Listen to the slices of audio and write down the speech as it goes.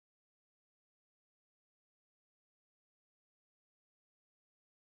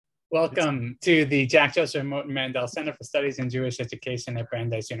Welcome to the Jack Joseph Moten Mandel Center for Studies in Jewish Education at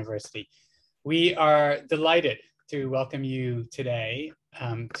Brandeis University. We are delighted to welcome you today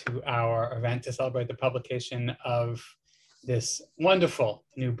to our event to celebrate the publication of this wonderful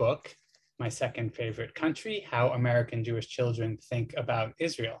new book, My Second Favorite Country, How American Jewish Children Think About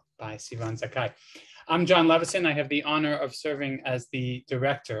Israel by Sivan Zakai. I'm Jon Levisohn. I have the honor of serving as the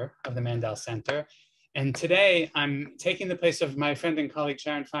director of the Mandel Center. And today I'm taking the place of my friend and colleague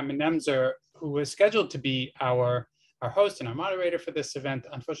Sharon Fraiman, who was scheduled to be our host and our moderator for this event.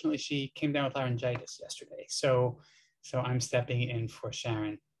 Unfortunately, she came down with laryngitis yesterday. So I'm stepping in for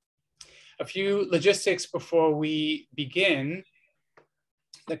Sharon. A few logistics before we begin.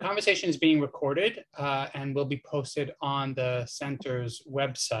 The conversation is being recorded and will be posted on the center's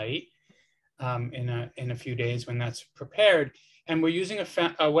website in a few days when that's prepared. And we're using a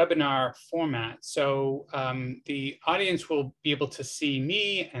webinar format. So the audience will be able to see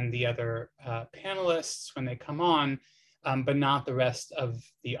me and the other panelists when they come on, but not the rest of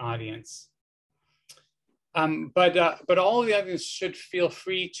the audience. But all of the audience should feel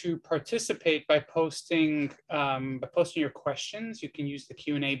free to participate by posting your questions. You can use the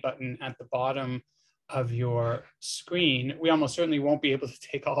Q&A button at the bottom of your screen. We almost certainly won't be able to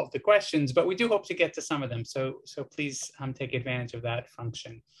take all of the questions, but we do hope to get to some of them. So please take advantage of that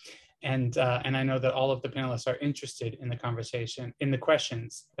function. And I know that all of the panelists are interested in the conversation, in the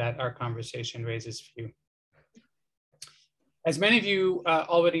questions that our conversation raises for you. As many of you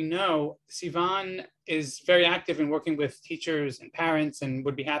already know, Sivan is very active in working with teachers and parents and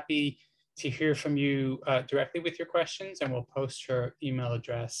would be happy to hear from you directly with your questions, and we'll post her email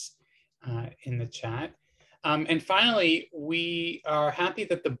address in the chat. And finally, we are happy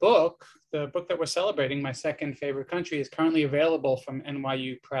that the book that we're celebrating, My Second Favorite Country, is currently available from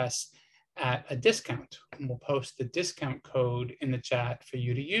NYU Press at a discount. And we'll post the discount code in the chat for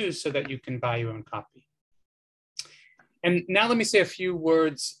you to use so that you can buy your own copy. And now let me say a few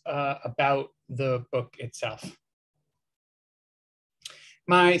words about the book itself.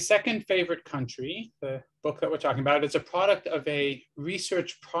 My Second Favorite Country, the book that we're talking about, is a product of a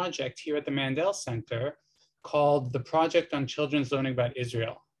research project here at the Mandel Center called the Project on Children's Learning About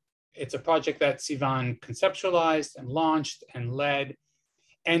Israel. It's a project that Sivan conceptualized and launched and led.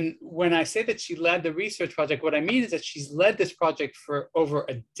 And when I say that she led the research project, what I mean is that she's led this project for over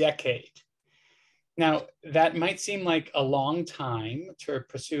a decade. Now, that might seem like a long time to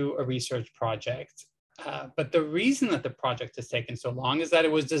pursue a research project. But the reason that the project has taken so long is that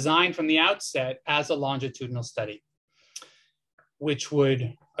it was designed from the outset as a longitudinal study,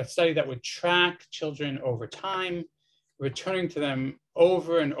 a study that would track children over time, returning to them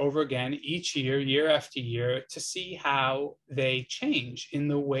over and over again each year, year after year, to see how they change in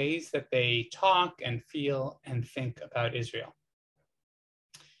the ways that they talk and feel and think about Israel.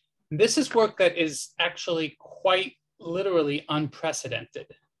 This is work that is actually quite literally unprecedented.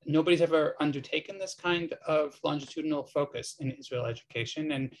 Nobody's ever undertaken this kind of longitudinal focus in Israel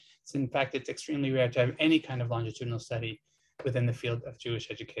education. And in fact, it's extremely rare to have any kind of longitudinal study within the field of Jewish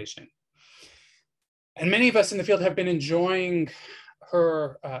education. And many of us in the field have been enjoying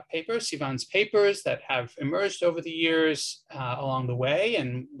her papers, Sivan's papers that have emerged over the years along the way,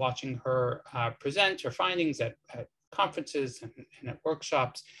 and watching her present her findings at conferences and at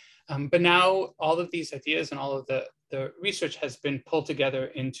workshops. But now all of these ideas and all of the research has been pulled together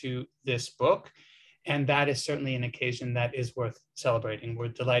into this book, and that is certainly an occasion that is worth celebrating. We're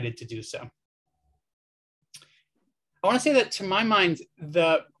delighted to do so. I want to say that, to my mind,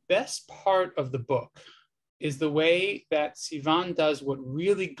 the best part of the book is the way that Sivan does what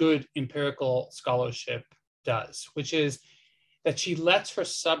really good empirical scholarship does, which is that she lets her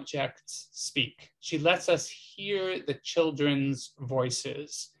subjects speak. She lets us hear the children's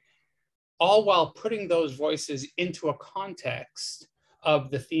voices, all while putting those voices into a context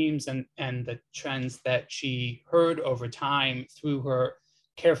of the themes and the trends that she heard over time through her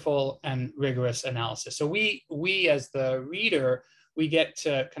careful and rigorous analysis. So we as the reader, we get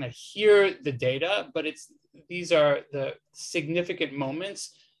to kind of hear the data, but these are the significant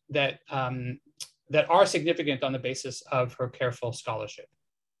moments that are significant on the basis of her careful scholarship.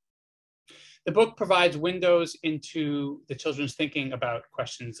 The book provides windows into the children's thinking about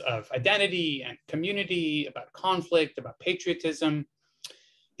questions of identity and community, about conflict, about patriotism.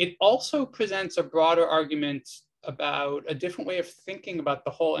 It also presents a broader argument about a different way of thinking about the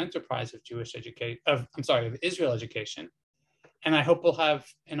whole enterprise of of Israel education. And I hope we'll have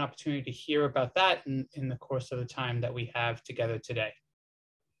an opportunity to hear about that in the course of the time that we have together today.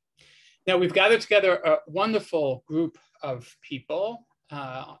 Now, we've gathered together a wonderful group of people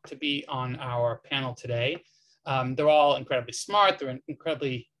to be on our panel today. They're all incredibly smart, they're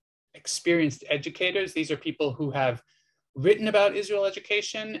incredibly experienced educators. These are people who have written about Israel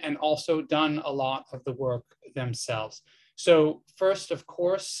education and also done a lot of the work themselves. So first, of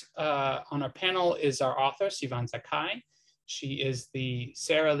course, on our panel is our author, Sivan Zakai. She is the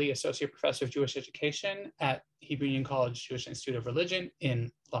Sarah Lee Associate Professor of Jewish Education at Hebrew Union College Jewish Institute of Religion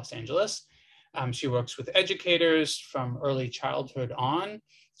in Los Angeles. She works with educators from early childhood on.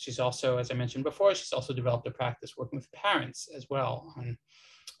 She's also, as I mentioned before, she's also developed a practice working with parents as well on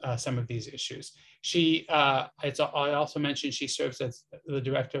some of these issues. I also mentioned she serves as the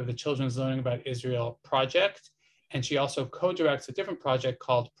director of the Children's Learning About Israel project, and she also co-directs a different project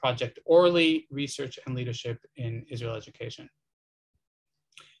called Project Orly, Research and Leadership in Israel Education.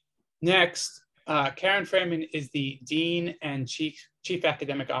 Next, Keren Fraiman is the Dean and Chief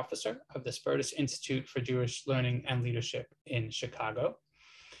Academic Officer of the Spertus Institute for Jewish Learning and Leadership in Chicago.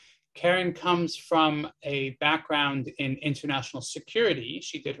 Keren comes from a background in international security.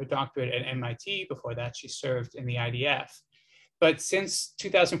 She did her doctorate at MIT. Before that, she served in the IDF. But since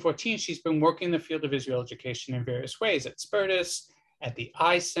 2014, she's been working in the field of Israel education in various ways at Spertus, at the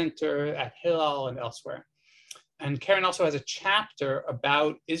I Center, at Hillel, and elsewhere. And Keren also has a chapter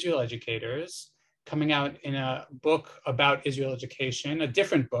about Israel educators coming out in a book about Israel education, a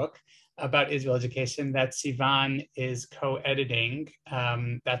different book about Israel education that Sivan is co-editing.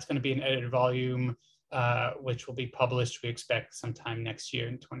 That's going to be an edited volume, which will be published, we expect, sometime next year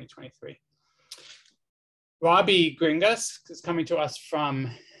in 2023. Robbie Gringras is coming to us from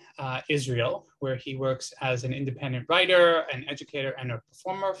Israel, where he works as an independent writer, an educator, and a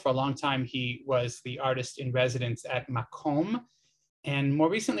performer. For a long time, he was the artist in residence at Makom. And more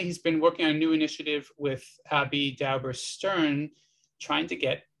recently, he's been working on a new initiative with Abby Dauber-Stern, trying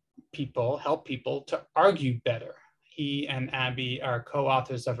to help people to argue better. He and Abby are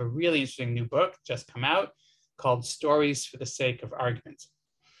co-authors of a really interesting new book just come out called Stories for the Sake of Argument.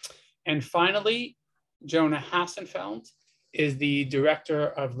 And finally, Jonah Hassenfeld is the Director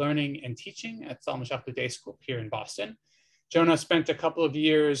of Learning and Teaching at Salma Schechter Day School here in Boston. Jonah spent a couple of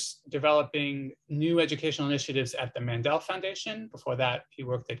years developing new educational initiatives at the Mandel Foundation. Before that, he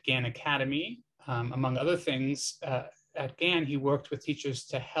worked at Gann Academy. Among other things, at Gann, he worked with teachers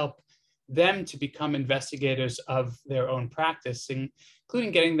to help them to become investigators of their own practice,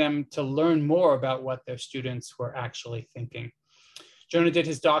 including getting them to learn more about what their students were actually thinking. Jonah did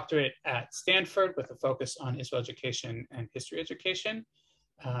his doctorate at Stanford with a focus on Israel education and history education.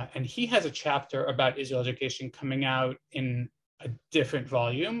 And he has a chapter about Israel education coming out in a different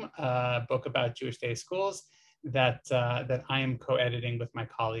volume, a book about Jewish day schools that I am co-editing with my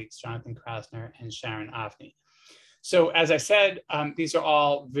colleagues, Jonathan Krasner and Sharon Avni. So as I said, these are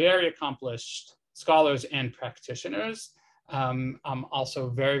all very accomplished scholars and practitioners. I'm also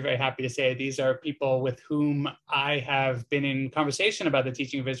very, very happy to say these are people with whom I have been in conversation about the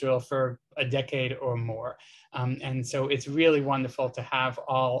teaching of Israel for a decade or more. And so it's really wonderful to have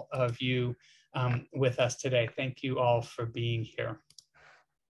all of you with us today. Thank you all for being here.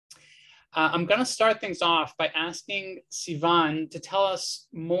 I'm going to start things off by asking Sivan to tell us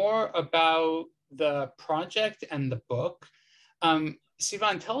more about the project and the book.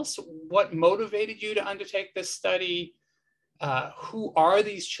 Sivan, tell us what motivated you to undertake this study. Who are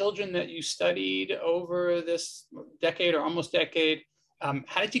these children that you studied over this decade or almost decade?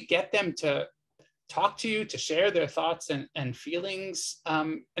 How did you get them to talk to you, to share their thoughts and feelings?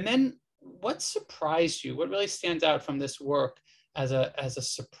 And then what surprised you? What really stands out from this work as a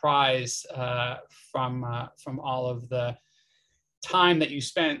surprise from all of the time that you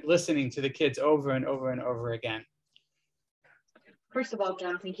spent listening to the kids over and over and over again? First of all,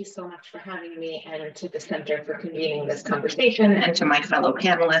 John, thank you so much for having me, and to the Center for convening this conversation, and to my fellow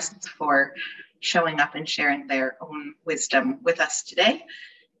panelists for showing up and sharing their own wisdom with us today.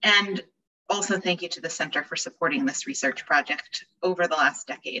 And also thank you to the Center for supporting this research project over the last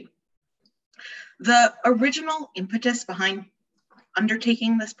decade. The original impetus behind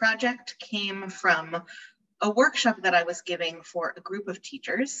undertaking this project came from a workshop that I was giving for a group of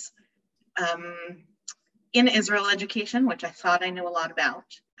teachers in Israel education, which I thought I knew a lot about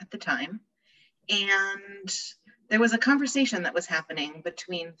at the time. And there was a conversation that was happening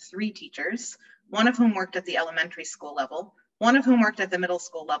between three teachers, one of whom worked at the elementary school level, one of whom worked at the middle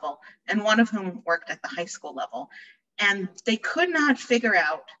school level, and one of whom worked at the high school level. And they could not figure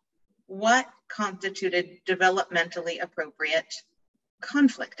out what constituted developmentally appropriate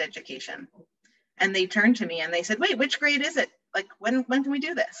conflict education. And they turned to me and they said, wait, which grade is it? Like, when can we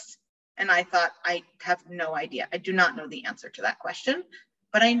do this? And I thought, I have no idea. I do not know the answer to that question,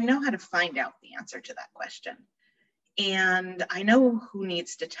 but I know how to find out the answer to that question. And I know who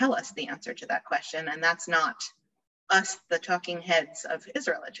needs to tell us the answer to that question, and that's not us, the talking heads of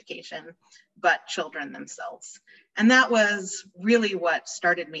Israel education, but children themselves. And that was really what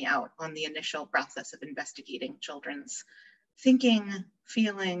started me out on the initial process of investigating children's thinking,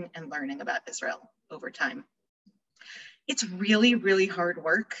 feeling, and learning about Israel over time. It's really, really hard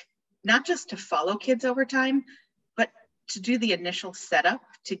work, not just to follow kids over time, but to do the initial setup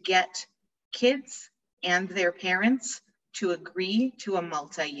to get kids and their parents to agree to a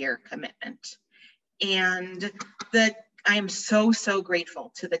multi-year commitment. And I am so, so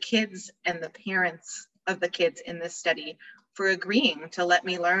grateful to the kids and the parents of the kids in this study for agreeing to let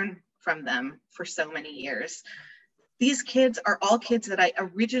me learn from them for so many years. These kids are all kids that I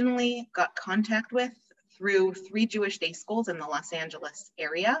originally got contact with through 3 Jewish day schools in the Los Angeles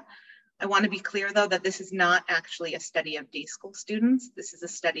area. I want to be clear, though, that this is not actually a study of day school students. This is a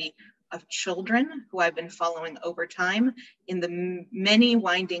study of children who I've been following over time in the many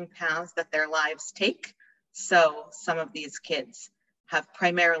winding paths that their lives take. So some of these kids have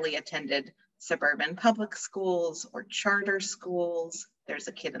primarily attended suburban public schools or charter schools. There's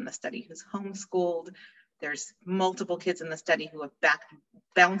a kid in the study who's homeschooled. There's multiple kids in the study who have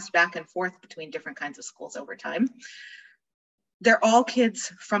bounced back and forth between different kinds of schools over time. They're all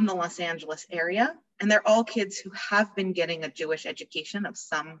kids from the Los Angeles area, and they're all kids who have been getting a Jewish education of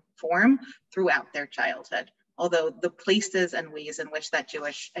some form throughout their childhood. Although the places and ways in which that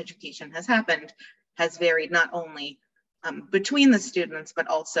Jewish education has happened has varied not only between the students, but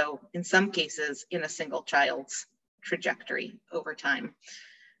also in some cases in a single child's trajectory over time.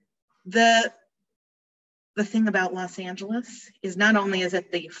 The thing about Los Angeles is not only is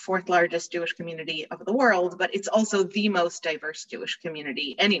it the 4th largest Jewish community of the world, but it's also the most diverse Jewish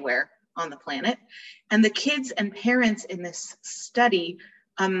community anywhere on the planet. And the kids and parents in this study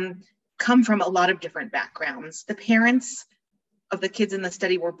come from a lot of different backgrounds. The parents of the kids in the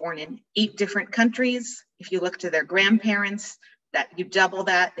study were born in 8 different countries. If you look to their grandparents, that you double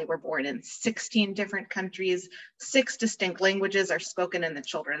that, they were born in 16 different countries. 6 distinct languages are spoken in the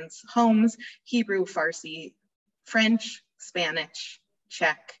children's homes: Hebrew, Farsi, French, Spanish,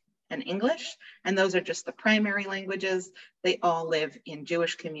 Czech, and English. And those are just the primary languages. They all live in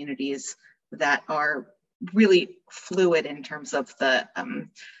Jewish communities that are really fluid in terms of the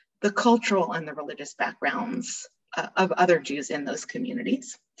cultural and the religious backgrounds of other Jews in those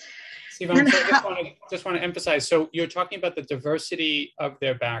communities. Sivan, so I just want to emphasize, so you're talking about the diversity of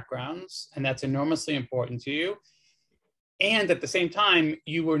their backgrounds, and that's enormously important to you. And at the same time,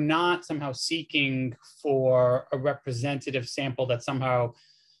 you were not somehow seeking for a representative sample that somehow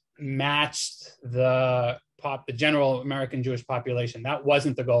matched the general American Jewish population. That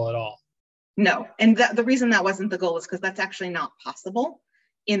wasn't the goal at all. No, and the reason that wasn't the goal is because that's actually not possible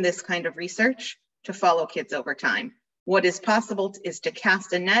in this kind of research to follow kids over time. What is possible is to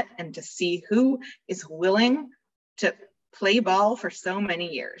cast a net and to see who is willing to play ball for so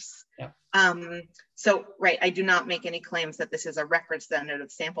many years. Yeah. Right, I do not make any claims that this is a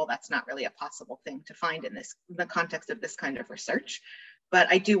representative sample. That's not really a possible thing to find in the context of this kind of research. But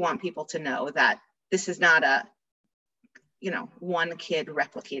I do want people to know that this is not one kid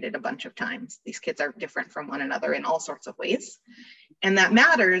replicated a bunch of times. These kids are different from one another in all sorts of ways. And that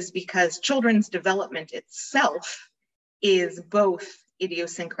matters because children's development itself is both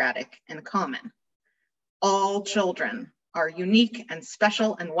idiosyncratic and common. All children are unique and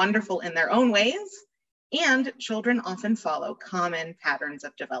special and wonderful in their own ways, and children often follow common patterns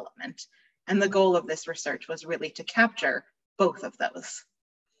of development. And the goal of this research was really to capture both of those.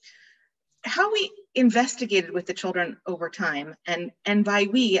 How we investigated with the children over time, and by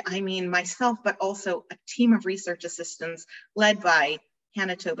we, I mean myself, but also a team of research assistants led by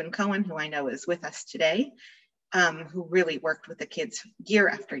Hannah Tobin-Cohen, who I know is with us today, who really worked with the kids year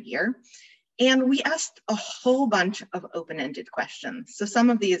after year. And we asked a whole bunch of open-ended questions. So some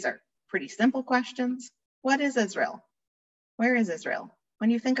of these are pretty simple questions. What is Israel? Where is Israel?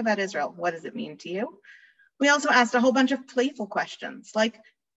 When you think about Israel, what does it mean to you? We also asked a whole bunch of playful questions, like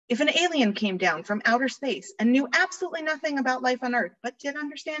if an alien came down from outer space and knew absolutely nothing about life on Earth, but did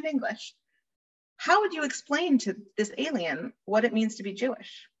understand English, how would you explain to this alien what it means to be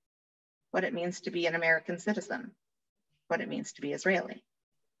Jewish? What it means to be an American citizen, what it means to be Israeli.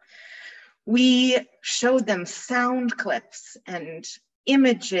 We showed them sound clips and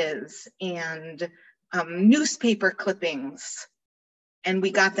images and newspaper clippings, and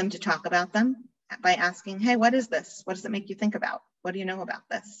we got them to talk about them by asking, hey, what is this? What does it make you think about? What do you know about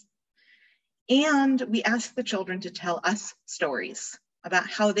this? And we asked the children to tell us stories about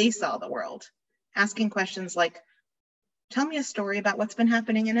how they saw the world, asking questions like, tell me a story about what's been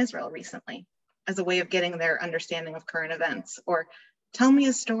happening in Israel recently, as a way of getting their understanding of current events. Or tell me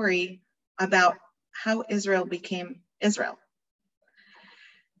a story about how Israel became Israel.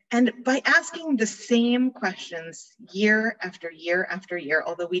 And by asking the same questions year after year after year,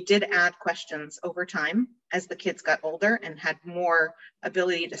 although we did add questions over time as the kids got older and had more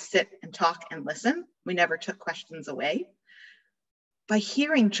ability to sit and talk and listen, we never took questions away. By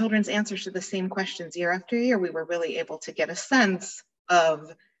hearing children's answers to the same questions year after year, we were really able to get a sense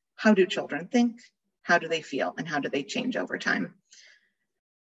of how do children think, how do they feel, and how do they change over time.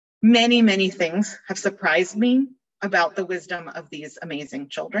 Many, many things have surprised me about the wisdom of these amazing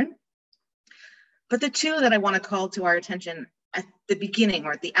children. But the two that I want to call to our attention at the beginning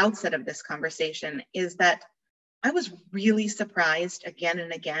or at the outset of this conversation is that I was really surprised again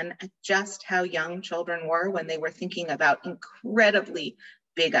and again at just how young children were when they were thinking about incredibly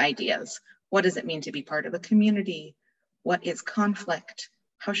big ideas. What does it mean to be part of a community? What is conflict?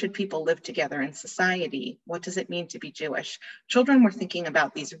 How should people live together in society? What does it mean to be Jewish? Children were thinking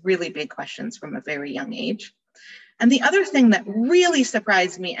about these really big questions from a very young age. And the other thing that really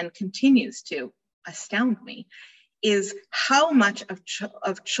surprised me and continues to astound me is how much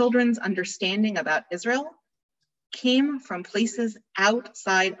of children's understanding about Israel came from places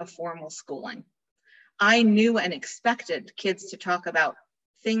outside of formal schooling. I knew and expected kids to talk about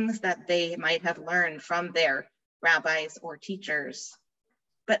things that they might have learned from their rabbis or teachers,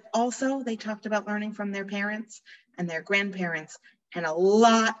 but also they talked about learning from their parents and their grandparents and a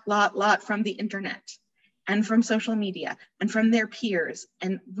lot from the internet and from social media and from their peers.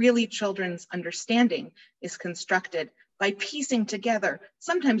 And really children's understanding is constructed by piecing together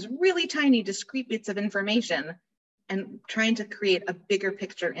sometimes really tiny discrete bits of information and trying to create a bigger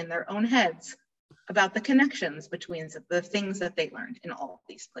picture in their own heads about the connections between the things that they learned in all of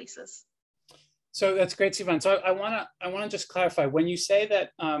these places. So that's great, Sivan. So I want to just clarify, when you say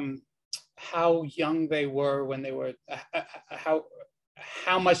that how young they were when they were,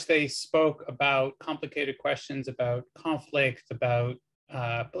 how much they spoke about complicated questions, about conflict, about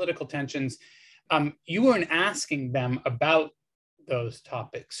political tensions, you weren't asking them about those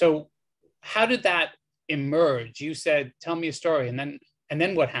topics. So how did that emerge? You said, tell me a story, and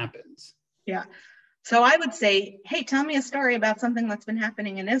then what happens? Yeah. So I would say, hey, tell me a story about something that's been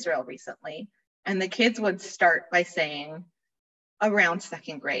happening in Israel recently. And the kids would start by saying around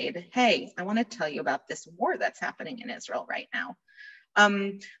second grade, hey, I want to tell you about this war that's happening in Israel right now.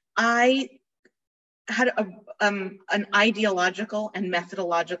 I had an ideological and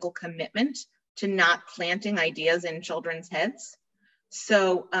methodological commitment to not planting ideas in children's heads.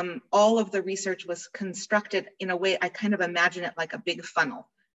 So all of the research was constructed in a way, I kind of imagine it like a big funnel.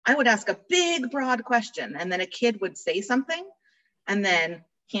 I would ask a big, broad question, and then a kid would say something, and then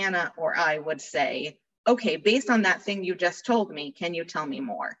Hannah or I would say, okay, based on that thing you just told me, can you tell me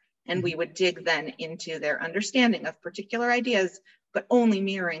more? And we would dig then into their understanding of particular ideas, but only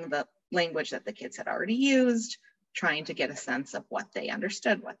mirroring the language that the kids had already used, trying to get a sense of what they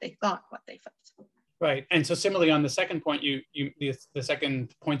understood, what they thought, what they felt. Right. And so similarly on the second point, the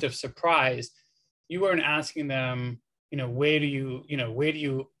second point of surprise, you weren't asking them, where do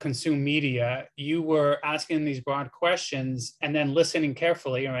you consume media? You were asking these broad questions and then listening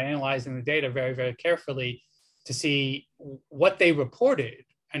carefully or analyzing the data very, very carefully to see what they reported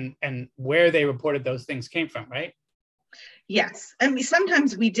and where they reported those things came from, right? Yes. And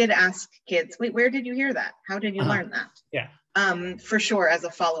sometimes we did ask kids, wait, where did you hear that? How did you learn that? Yeah. For sure, as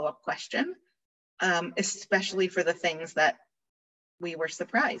a follow-up question, especially for the things that we were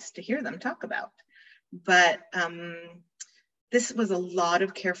surprised to hear them talk about. But this was a lot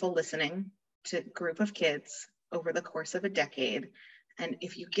of careful listening to a group of kids over the course of a decade. And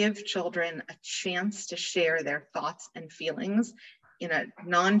if you give children a chance to share their thoughts and feelings in a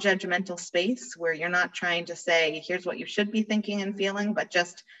non-judgmental space where you're not trying to say, here's what you should be thinking and feeling, but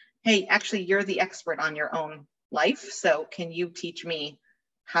just, hey, actually, you're the expert on your own life. So can you teach me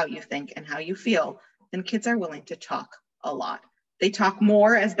how you think and how you feel? Then kids are willing to talk a lot. They talk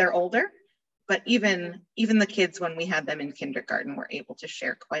more as they're older, but even the kids when we had them in kindergarten were able to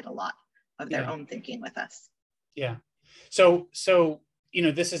share quite a lot of their own thinking with us. Yeah. So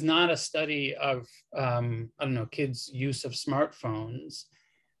this is not a study of, kids' use of smartphones,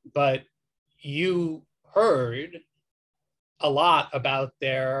 but you heard a lot about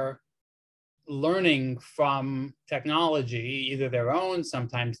their learning from technology, either their own,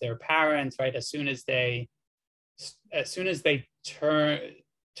 sometimes their parents, right? As soon as they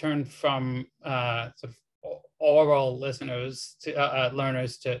turn from sort of oral listeners to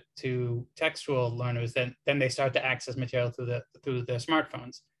learners to textual learners, then they start to access material through their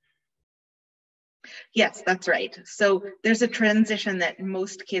smartphones. Yes, that's right. So there's a transition that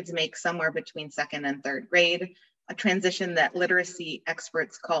most kids make somewhere between second and third grade. a transition that literacy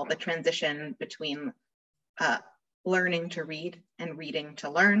experts call the transition between learning to read and reading to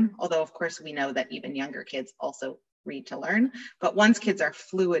learn. Although of course we know that even younger kids also read to learn, but once kids are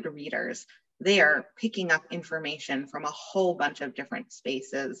fluid readers, they are picking up information from a whole bunch of different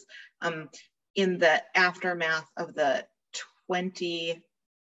spaces. In the aftermath of the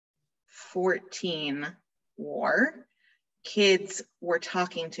 2014 war, kids were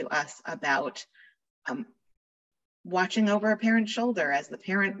talking to us about watching over a parent's shoulder as the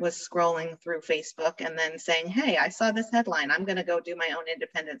parent was scrolling through Facebook and then saying, hey, I saw this headline, I'm gonna go do my own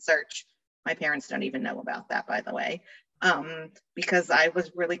independent search. My parents don't even know about that, by the way, because I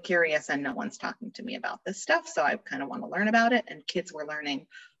was really curious and no one's talking to me about this stuff. So I kind of want to learn about it. And kids were learning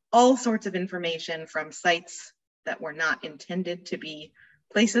all sorts of information from sites that were not intended to be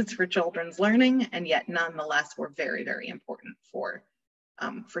places for children's learning, and yet nonetheless were very, very important for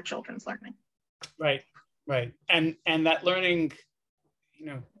children's learning. Right, right. And that learning, you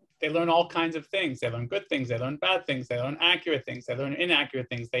know, they learn all kinds of things. They learn good things, they learn bad things, they learn accurate things, they learn inaccurate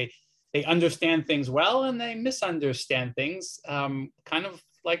things. They understand things well and they misunderstand things, kind of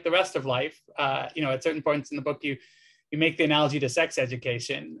like the rest of life. You know, at certain points in the book, you make the analogy to sex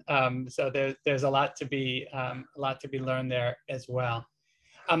education. So there's a lot to be learned there as well.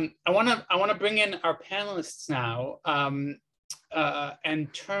 I want to bring in our panelists now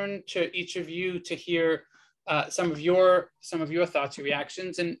and turn to each of you to hear some of your thoughts, your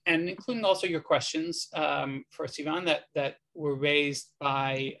reactions, and including also your questions for Sivan that were raised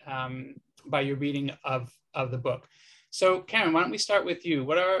by your reading of the book. So Karen, why don't we start with you?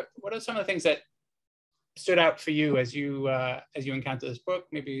 What are some of the things that stood out for you as you encountered this book?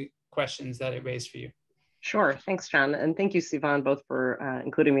 Maybe questions that it raised for you. Sure, thanks, Jon, and thank you, Sivan, both for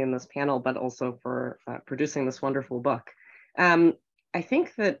including me in this panel, but also for producing this wonderful book. I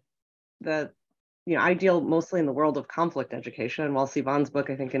think that I deal mostly in the world of conflict education, and while Sivan's book,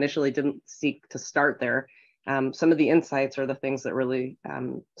 I think, initially didn't seek to start there, some of the insights are the things that really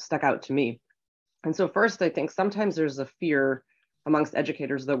stuck out to me. And so first, I think sometimes there's a fear amongst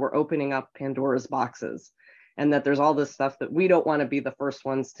educators that we're opening up Pandora's boxes, and that there's all this stuff that we don't want to be the first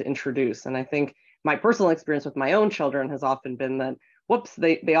ones to introduce. And I think my personal experience with my own children has often been that, whoops,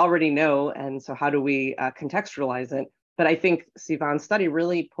 they already know, and so how do we contextualize it? But I think Sivan's study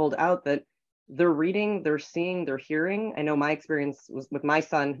really pulled out that they're reading, they're seeing, they're hearing. I know my experience was with my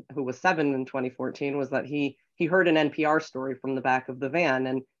son, who was 7 in 2014, was that he heard an NPR story from the back of the van,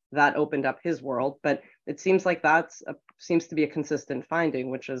 and that opened up his world. But it seems like seems to be a consistent finding,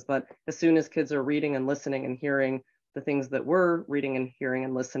 which is that as soon as kids are reading and listening and hearing the things that we're reading and hearing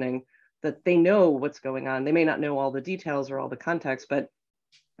and listening, that they know what's going on. They may not know all the details or all the context, but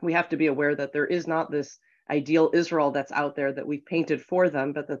we have to be aware that there is not this ideal Israel that's out there that we've painted for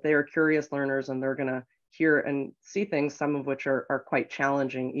them, but that they are curious learners and they're going to hear and see things, some of which are quite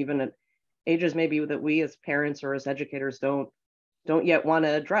challenging, even at ages maybe that we as parents or as educators don't yet want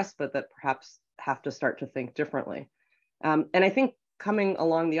to address, but that perhaps have to start to think differently. And I think coming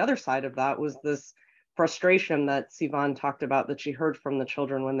along the other side of that was this frustration that Sivan talked about that she heard from the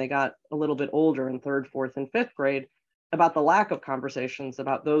children when they got a little bit older in 3rd, 4th, and 5th grade about the lack of conversations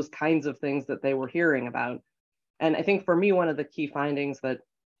about those kinds of things that they were hearing about. And I think for me, one of the key findings that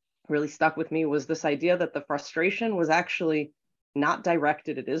really stuck with me was this idea that the frustration was actually not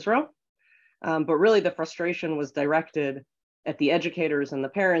directed at Israel, but really the frustration was directed at the educators and the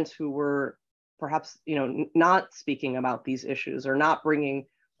parents who were perhaps, not speaking about these issues or not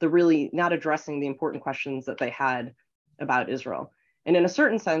addressing the important questions that they had about Israel. And in a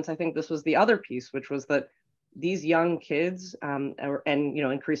certain sense, I think this was the other piece, which was that these young kids and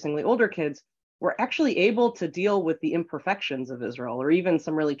increasingly older kids were actually able to deal with the imperfections of Israel, or even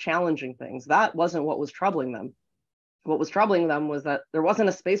some really challenging things. That wasn't what was troubling them. What was troubling them was that there wasn't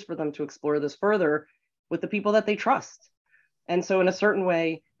a space for them to explore this further with the people that they trust. And so in a certain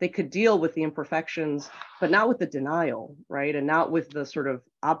way, they could deal with the imperfections, but not with the denial, right? And not with the sort of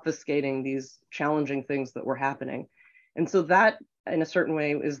obfuscating these challenging things that were happening. And so that, in a certain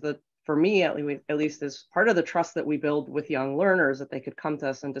way, is for me, at least, is part of the trust that we build with young learners, that they could come to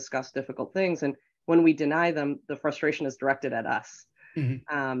us and discuss difficult things. And when we deny them, the frustration is directed at us.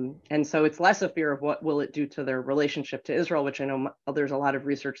 Mm-hmm. And so it's less a fear of what will it do to their relationship to Israel, which I know there's a lot of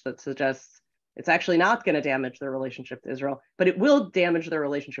research that suggests it's actually not going to damage their relationship to Israel, but it will damage their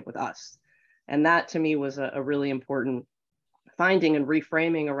relationship with us. And that to me was a really important finding and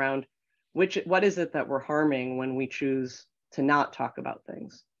reframing around what is it that we're harming when we choose to not talk about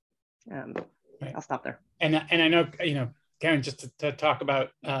things. Right. I'll stop there. And I know, Karen, just to talk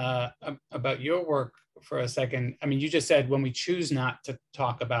about your work for a second. I mean, you just said when we choose not to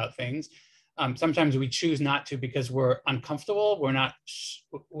talk about things. Sometimes we choose not to because we're uncomfortable. We're not,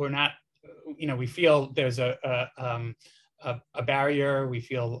 we feel there's a barrier. We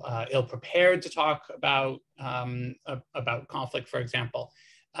feel ill-prepared to talk about conflict, for example.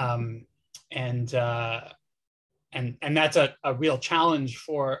 And that's a real challenge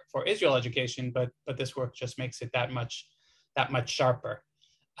for Israel education, but this work just makes it that much sharper.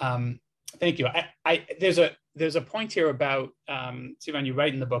 Thank you. There's a point here about, Sivan, you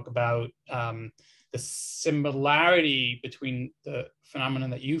write in the book about the similarity between the phenomenon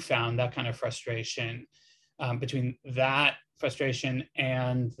that you found, that kind of frustration, between that frustration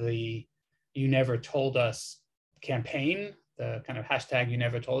and the "You Never Told Us" campaign, the kind of hashtag "You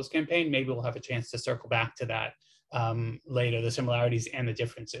Never Told Us" campaign. Maybe we'll have a chance to circle back to that later, the similarities and the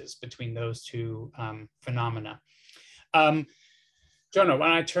differences between those two phenomena. Jonah, why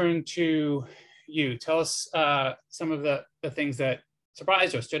don't I turn to you? Tell us some of the things that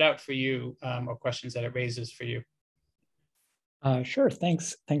surprised or stood out for you, or questions that it raises for you. Sure,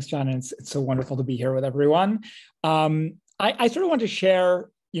 thanks, John. And it's so wonderful to be here with everyone. I sort of want to share,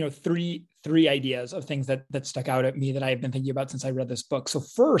 three ideas of things that stuck out at me that I've been thinking about since I read this book. So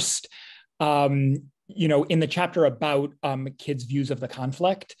first, in the chapter about kids' views of the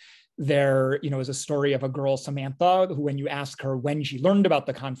conflict, there, is a story of a girl, Samantha, who, when you ask her when she learned about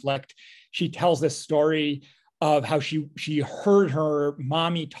the conflict, she tells this story of how she heard her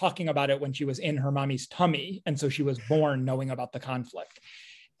mommy talking about it when she was in her mommy's tummy. And so she was born knowing about the conflict.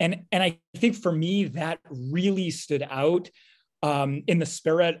 And I think for me, that really stood out in the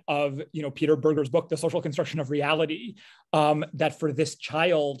spirit of, Peter Berger's book, The Social Construction of Reality, that for this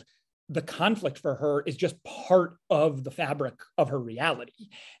child, the conflict for her is just part of the fabric of her reality.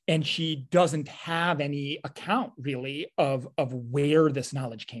 And she doesn't have any account really of where this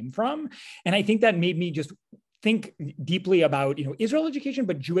knowledge came from. And I think that made me just think deeply about, Israel education,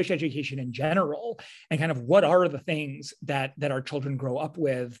 but Jewish education in general, and kind of what are the things that our children grow up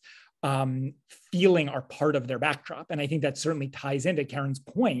with, feeling are part of their backdrop. And I think that certainly ties into Keren's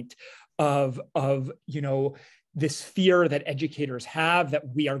point of this fear that educators have that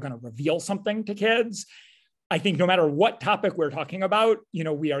we are going to reveal something to kids. I think no matter what topic we're talking about,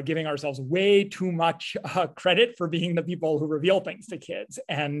 we are giving ourselves way too much credit for being the people who reveal things to kids.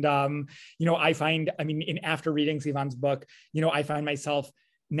 And, I find, after reading Sivan's book, I find myself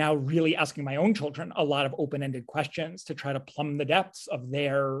now really asking my own children a lot of open-ended questions to try to plumb the depths of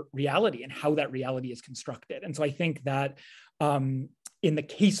their reality and how that reality is constructed. And so I think that in the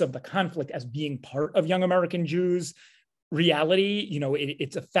case of the conflict as being part of young American Jews' reality,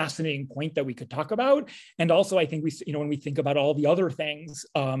 it's a fascinating point that we could talk about. And also, I think when we think about all the other things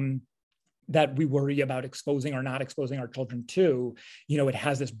that we worry about exposing or not exposing our children to, it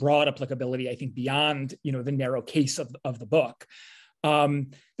has this broad applicability, I think, beyond, the narrow case of the book.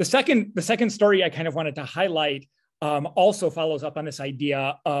 The second story I kind of wanted to highlight also follows up on this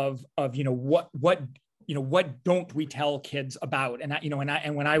idea of what don't we tell kids about? And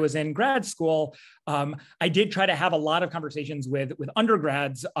and when I was in grad school, I did try to have a lot of conversations with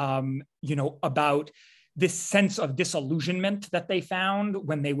undergrads, about this sense of disillusionment that they found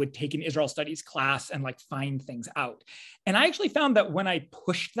when they would take an Israel studies class and find things out. And I actually found that when I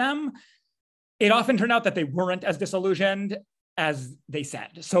pushed them, it often turned out that they weren't as disillusioned as they said.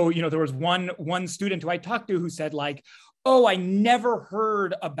 So, there was one student who I talked to who said oh, I never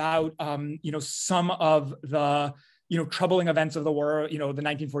heard about, some of the, troubling events of the war, the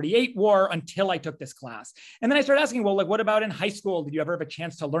 1948 war until I took this class. And then I started asking, well, what about in high school? Did you ever have a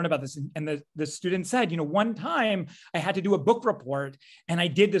chance to learn about this? And the student said, one time I had to do a book report and I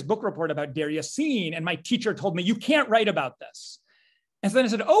did this book report about Deir Yassin, and my teacher told me, you can't write about this. And so then I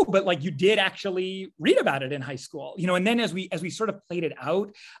said, oh, but you did actually read about it in high school, and then as we sort of played it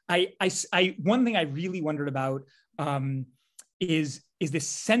out, I one thing I really wondered about is this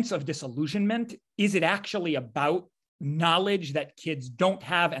sense of disillusionment. Is it actually about knowledge that kids don't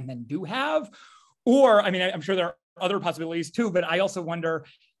have and then do have? Or, I'm sure there are other possibilities too, but I also wonder,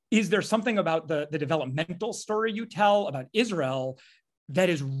 is there something about the developmental story you tell about Israel that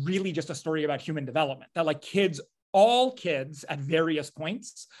is really just a story about human development? That all kids at various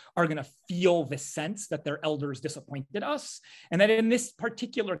points are going to feel the sense that their elders disappointed us. And that in this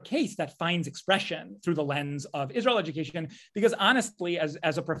particular case, that finds expression through the lens of Israel education. Because honestly, as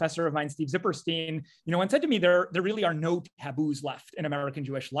a professor of mine, Steve Zipperstein, once said to me, there really are no taboos left in American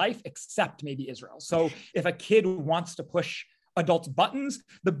Jewish life, except maybe Israel. So if a kid wants to push adults' buttons,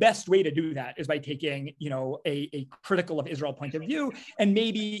 the best way to do that is by taking, a critical of Israel point of view. And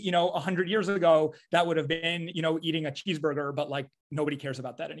maybe, 100 years ago, that would have been, eating a cheeseburger, but like nobody cares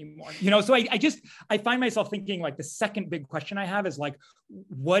about that anymore. So I find myself thinking like the second big question I have is like,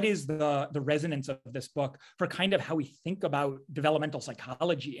 what is the resonance of this book for kind of how we think about developmental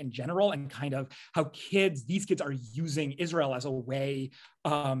psychology in general, and kind of how these kids are using Israel as a way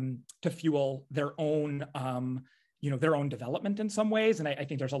to fuel their own their own development in some ways. And I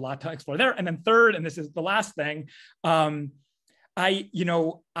think there's a lot to explore there. And then third, and this is the last thing, I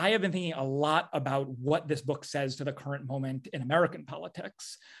have been thinking a lot about what this book says to the current moment in American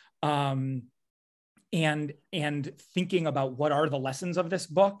politics, and thinking about what are the lessons of this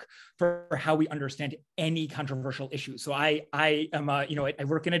book for how we understand any controversial issue. So I am I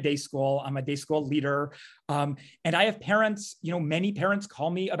work in a day school. I'm a day school leader, and I have parents. Many parents call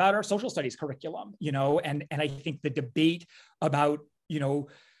me about our social studies curriculum. And I think the debate about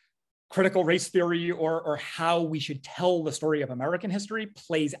critical race theory or how we should tell the story of American history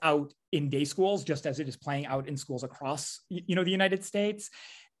plays out in day schools just as it is playing out in schools across the United States.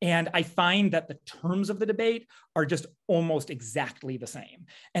 And I find that the terms of the debate are just almost exactly the same.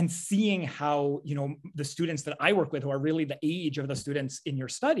 And seeing how, the students that I work with, who are really the age of the students in your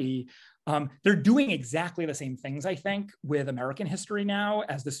study, they're doing exactly the same things, I think, with American history now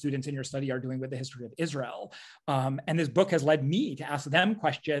as the students in your study are doing with the history of Israel. And this book has led me to ask them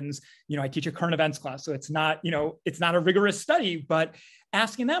questions. I teach a current events class, so it's not a rigorous study, but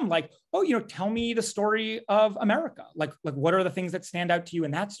asking them like, tell me the story of America. Like what are the things that stand out to you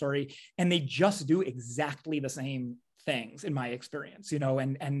in that story? And they just do exactly the same things in my experience,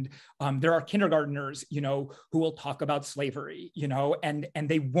 and there are kindergartners, who will talk about slavery, and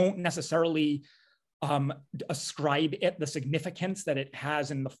they won't necessarily ascribe it the significance that it has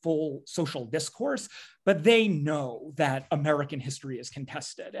in the full social discourse, but they know that American history is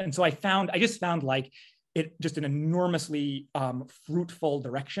contested. And so I just found like it just an enormously fruitful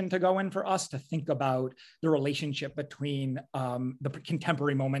direction to go in for us to think about the relationship between the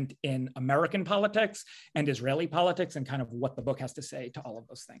contemporary moment in American politics and Israeli politics, and kind of what the book has to say to all of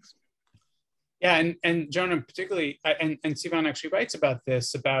those things. Yeah, and Jonah particularly, and Sivan actually writes about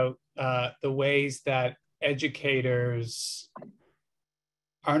this, about the ways that educators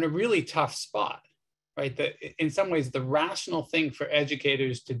are in a really tough spot, right? That in some ways, the rational thing for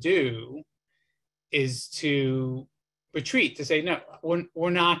educators to do is to retreat, to say, no, we're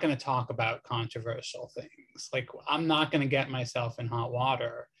not going to talk about controversial things. Like, I'm not going to get myself in hot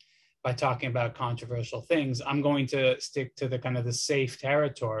water by talking about controversial things. I'm going to stick to the kind of the safe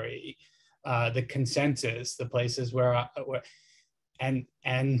territory, the consensus, the places where and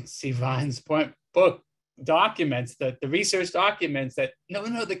Sivan's book documents that the research documents that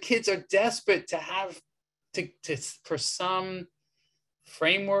no, the kids are desperate to have for some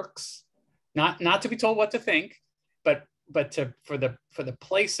frameworks, not to be told what to think, but for the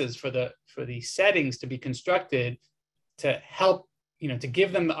places, for the settings to be constructed to help, to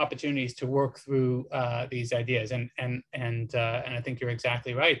give them the opportunities to work through these ideas. And I think you're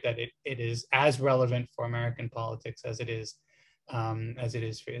exactly right that it is as relevant for American politics as it is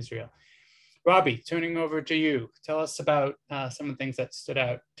for Israel. Robbie, turning over to you, tell us about some of the things that stood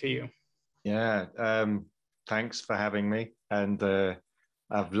out to you. Yeah, thanks for having me. And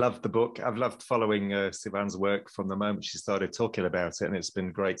I've loved the book. I've loved following Sivan's work from the moment she started talking about it, and it's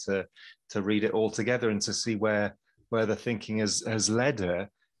been great to read it all together and to see where the thinking has led her.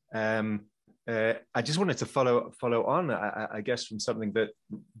 I just wanted to follow on, I guess, from something that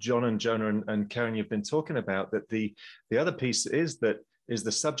Jon and Jonah and Keren, you've been talking about, that the other piece is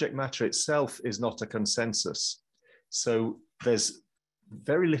the subject matter itself is not a consensus. So there's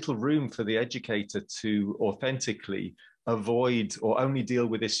very little room for the educator to authentically avoid or only deal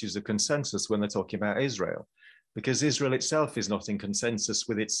with issues of consensus when they're talking about Israel, because Israel itself is not in consensus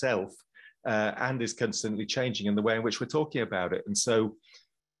with itself and is constantly changing in the way in which we're talking about it. And so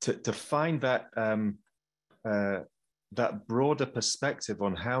to find that that broader perspective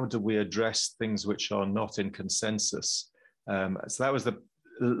on how do we address things which are not in consensus. So that was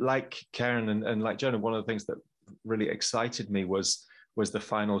like Keren and like Jonah, one of the things that really excited me was the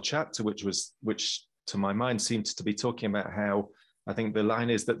final chapter, which to my mind seemed to be talking about how, I think the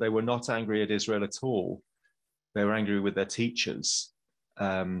line is that they were not angry at Israel at all. They were angry with their teachers.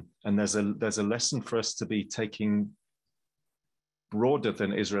 And there's a lesson for us to be taking broader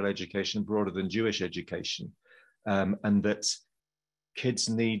than Israel education, broader than Jewish education, and that kids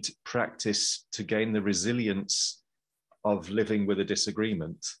need practice to gain the resilience of living with a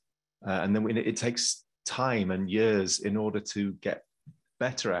disagreement. And then it takes time and years in order to get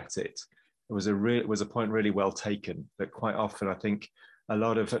better at it. was a point really well taken, that quite often I think a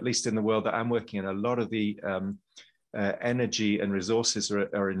lot of, at least in the world that I'm working in, a lot of the energy and resources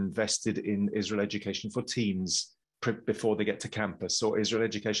are invested in Israel education for teens before they get to campus, or Israel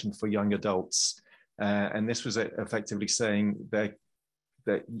education for young adults. And this was effectively saying that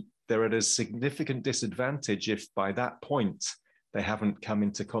they're at a significant disadvantage if by that point they haven't come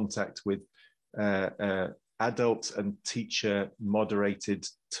into contact with adult and teacher moderated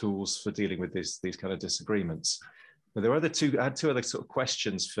tools for dealing with these kind of disagreements. But there were I had two other sort of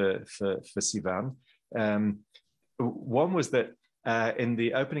questions for Sivan. One was that in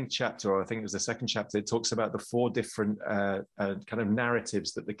the opening chapter, or I think it was the second chapter, it talks about the 4 different kind of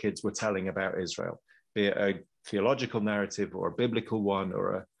narratives that the kids were telling about Israel, be it a theological narrative or a biblical one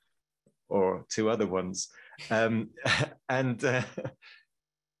or 2 other ones.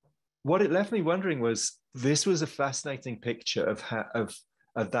 What it left me wondering was, this was a fascinating picture of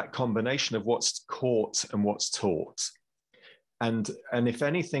that combination of what's caught and what's taught. And if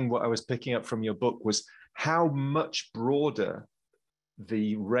anything, what I was picking up from your book was how much broader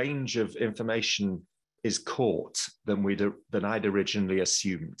the range of information is caught than I'd originally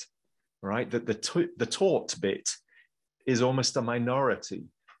assumed, right? That the taught bit is almost a minority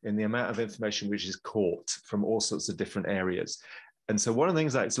in the amount of information which is caught from all sorts of different areas. And so one of the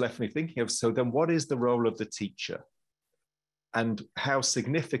things that it's left me thinking of, so then what is the role of the teacher? And how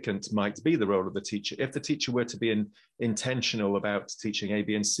significant might be the role of the teacher? If the teacher were to be intentional about teaching A,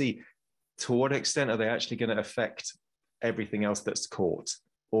 B, and C, to what extent are they actually going to affect everything else that's caught?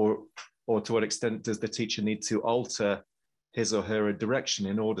 Or to what extent does the teacher need to alter his or her direction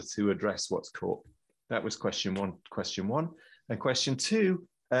in order to address what's caught? That was question one. And question 2,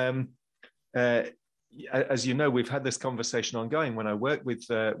 as you know, we've had this conversation ongoing when I work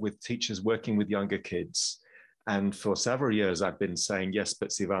with teachers working with younger kids. And for several years, I've been saying, yes, but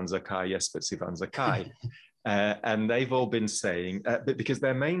Sivan Zakai, yes, but Sivan Zakai. And they've all been saying, because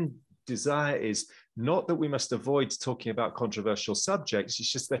their main desire is not that we must avoid talking about controversial subjects,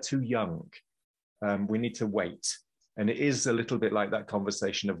 it's just they're too young. We need to wait. And it is a little bit like that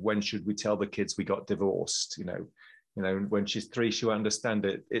conversation of when should we tell the kids we got divorced, you know, when she's 3, she'll understand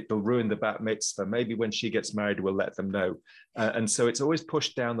it. It'll ruin the bat mitzvah. Maybe when she gets married, we'll let them know. And so it's always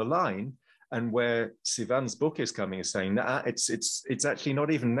pushed down the line. And where Sivan's book is coming is saying, nah, it's actually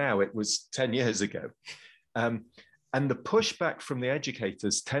not even now, it was 10 years ago. And the pushback from the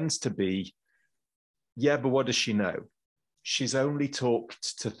educators tends to be, yeah, but what does she know? She's only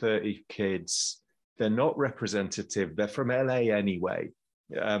talked to 30 kids. They're not representative. They're from LA anyway.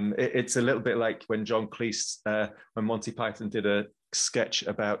 It's a little bit like when John Cleese, when Monty Python did a sketch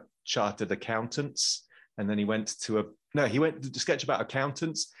about chartered accountants, and then he went to sketch about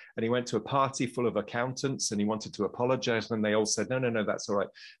accountants, and he went to a party full of accountants, and he wanted to apologize, and they all said, no, that's all right.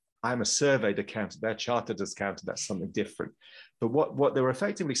 I'm a surveyed accountant. They're chartered as accountant. That's something different. But what they were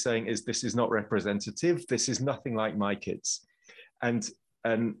effectively saying is, this is not representative. This is nothing like my kids. And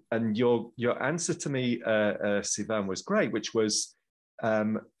your answer to me, Sivan, was great, which was,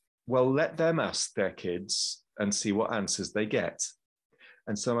 well, let them ask their kids and see what answers they get.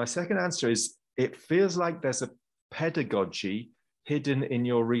 And so my second answer is, it feels like there's a pedagogy hidden in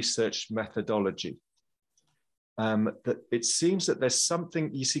your research methodology. That it seems that there's something,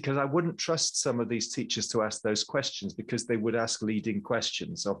 you see, because I wouldn't trust some of these teachers to ask those questions, because they would ask leading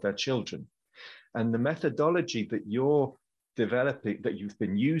questions of their children. And the methodology that you're developing, that you've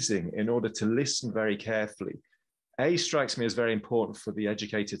been using in order to listen very carefully, strikes me as very important for the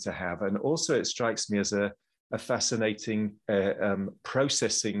educator to have. And also it strikes me as a fascinating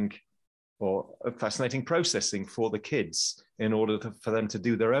processing for the kids in order for them to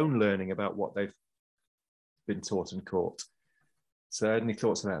do their own learning about what they've been taught and caught. So any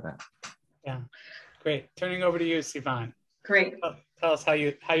thoughts about that? Yeah, great. Turning over to you, Sivan. Great. Tell us how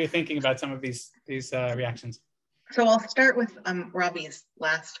you're thinking about some of these reactions. So I'll start with Robbie's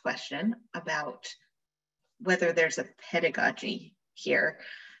last question about whether there's a pedagogy here.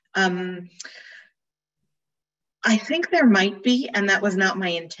 I think there might be, and that was not my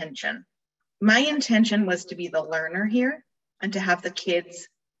intention. My intention was to be the learner here and to have the kids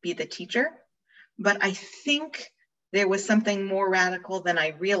be the teacher. But I think there was something more radical than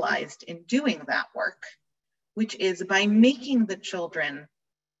I realized in doing that work, which is by making the children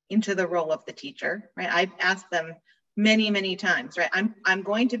into the role of the teacher, right? I've asked them many, many times, right? I'm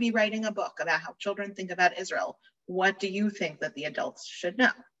going to be writing a book about how children think about Israel. What do you think that the adults should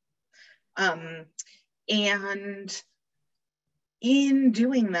know? And in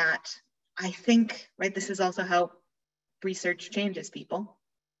doing that, I think, right, this is also how research changes people.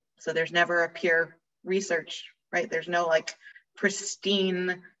 So there's never a pure research, right? There's no like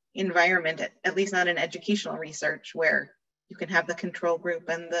pristine environment, at least not in educational research, where you can have the control group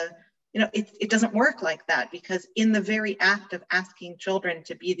and it doesn't work like that, because in the very act of asking children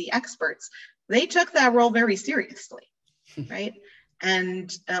to be the experts, they took that role very seriously, right?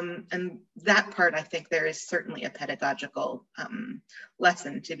 And that part, I think there is certainly a pedagogical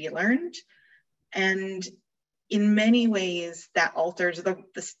lesson to be learned. And in many ways that alters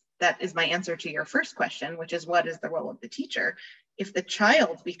that is my answer to your first question, which is what is the role of the teacher? If the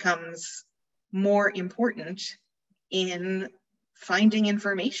child becomes more important in finding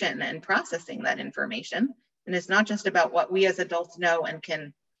information and processing that information, and it's not just about what we as adults know and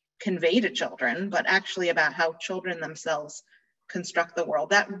can convey to children, but actually about how children themselves construct the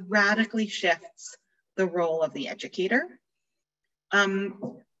world, that radically shifts the role of the educator.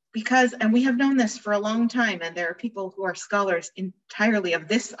 Because, and we have known this for a long time, and there are people who are scholars entirely of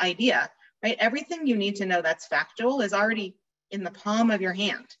this idea, right? Everything you need to know that's factual is already in the palm of your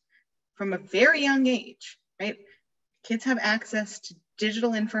hand from a very young age, right? Kids have access to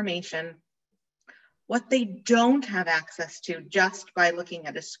digital information. What they don't have access to just by looking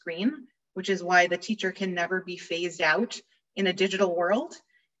at a screen, which is why the teacher can never be phased out in a digital world,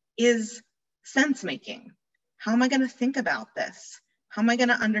 is sense making. How am I going to think about this? How am I going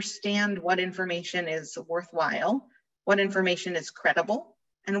to understand what information is worthwhile, what information is credible,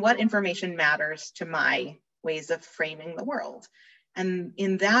 and what information matters to my ways of framing the world? And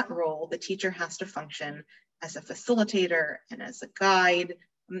in that role, the teacher has to function as a facilitator and as a guide,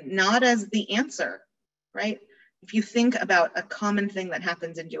 not as the answer, right? If you think about a common thing that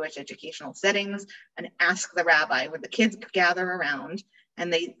happens in Jewish educational settings, an ask the rabbi, where the kids gather around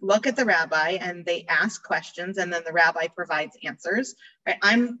and they look at the rabbi and they ask questions, and then the rabbi provides answers, right?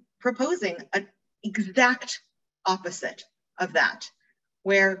 I'm proposing an exact opposite of that,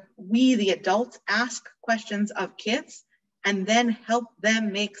 where we, the adults, ask questions of kids and then help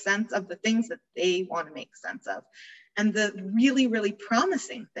them make sense of the things that they want to make sense of. And the really, really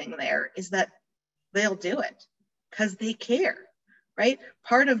promising thing there is that they'll do it because they care, right?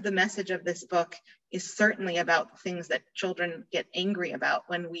 Part of the message of this book is certainly about things that children get angry about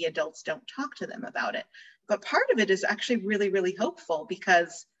when we adults don't talk to them about it. But part of it is actually really, really hopeful,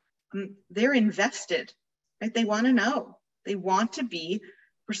 because they're invested, right? They want to know. They want to be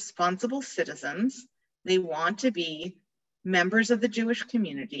responsible citizens. They want to be members of the Jewish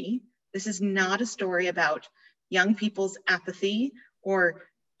community. This is not a story about young people's apathy or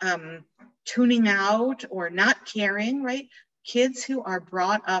tuning out or not caring, right? Kids who are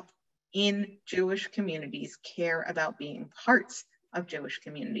brought up in Jewish communities care about being parts of Jewish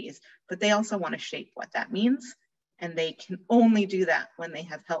communities, but they also want to shape what that means. And they can only do that when they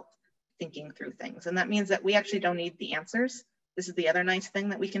have help thinking through things. And that means that we actually don't need the answers. This is the other nice thing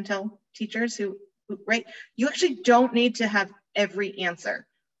that we can tell teachers who right? You actually don't need to have every answer.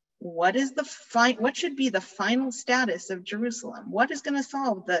 What should be the final status of Jerusalem? What is going to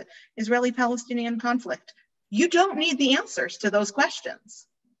solve the Israeli-Palestinian conflict? You don't need the answers to those questions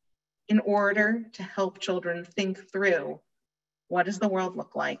in order to help children think through, what does the world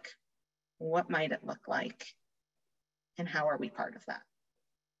look like? What might it look like? And how are we part of that?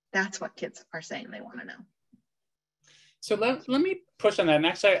 That's what kids are saying they want to know. So let me push on that. And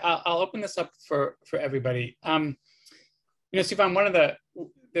actually, I'll open this up for everybody. Sivan,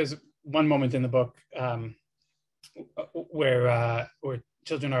 there's one moment in the book where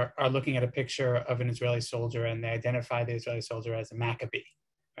children are looking at a picture of an Israeli soldier, and they identify the Israeli soldier as a Maccabee,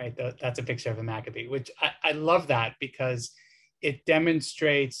 right? That's a picture of a Maccabee, which I love that, because it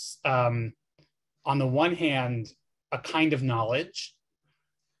demonstrates, on the one hand, a kind of knowledge,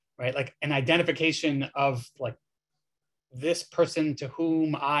 right? Like an identification of like, this person to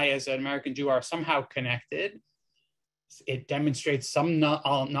whom I, as an American Jew, are somehow connected. It demonstrates some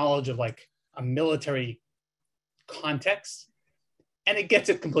knowledge of like a military context, and it gets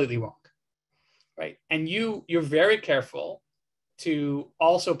it completely wrong, right? And you're very careful to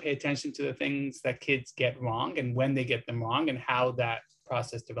also pay attention to the things that kids get wrong and when they get them wrong and how that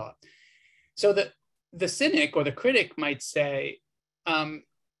process developed. So the cynic or the critic might say,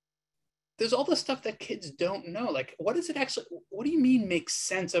 there's all the stuff that kids don't know. Like, what do you mean make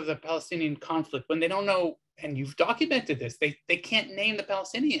sense of the Palestinian conflict when they don't know? And you've documented this. They can't name the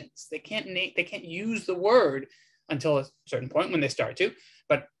Palestinians. They can't use the word until a certain point when they start to.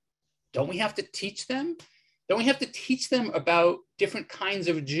 But don't we have to teach them? Don't we have to teach them about different kinds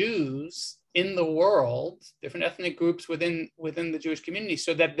of Jews in the world, different ethnic groups within the Jewish community,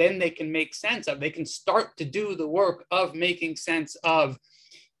 so that then they can make sense of, they can start to do the work of making sense of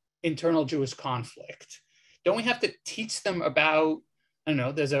internal Jewish conflict? Don't we have to teach them about I don't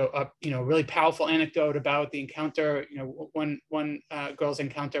know, there's a really powerful anecdote about the encounter, one girl's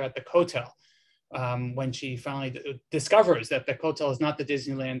encounter at the Kotel, when she finally discovers that the Kotel is not the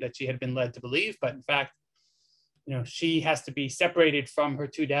Disneyland that she had been led to believe, but in fact, she has to be separated from her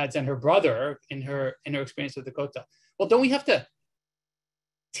two dads and her brother in her experience with the Kotel. Well, don't we have to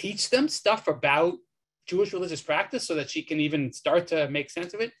teach them stuff about Jewish religious practice so that she can even start to make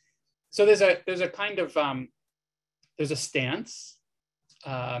sense of it? So there's a kind of there's a stance.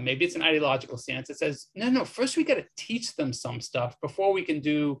 Maybe it's an ideological stance that says, no, first we got to teach them some stuff before we can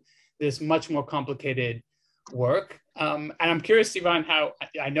do this much more complicated work. And I'm curious, Sivan, how,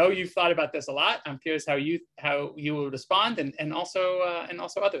 I know you've thought about this a lot. I'm curious how you will respond, and also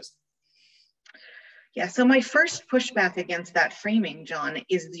others. Yeah, so my first pushback against that framing, John,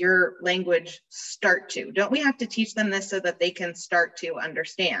 is your language start to. Don't we have to teach them this so that they can start to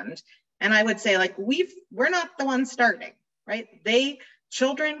understand? And I would say, like, we're not the ones starting, right?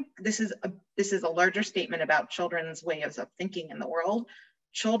 Children, this is a larger statement about children's ways of thinking in the world.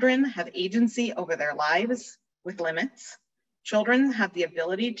 Children have agency over their lives with limits. Children have the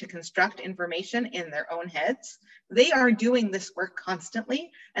ability to construct information in their own heads. They are doing this work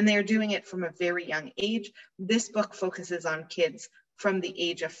constantly, and they are doing it from a very young age. This book focuses on kids from the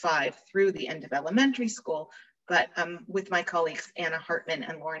age of 5 through the end of elementary school. But with my colleagues, Anna Hartman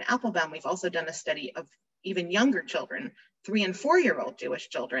and Lauren Applebaum, we've also done a study of even younger children, 3- and 4-year-old Jewish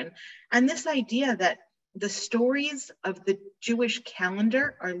children. And this idea that the stories of the Jewish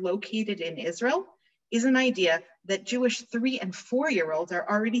calendar are located in Israel is an idea that Jewish 3- and 4-year-olds are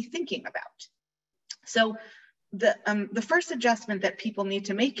already thinking about. So the first adjustment that people need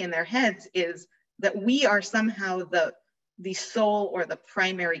to make in their heads is that we are somehow the sole or the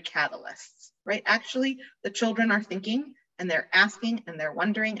primary catalysts, right? Actually, the children are thinking, and they're asking, and they're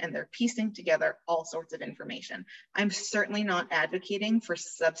wondering, and they're piecing together all sorts of information. I'm certainly not advocating for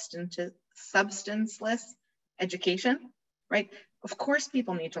substanceless education, right? Of course,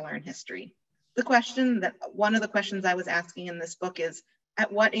 people need to learn history. One of the questions I was asking in this book is,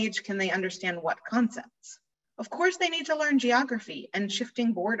 at what age can they understand what concepts? Of course, they need to learn geography and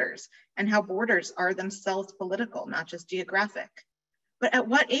shifting borders and how borders are themselves political, not just geographic. But at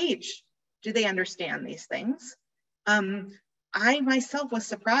what age do they understand these things? I myself was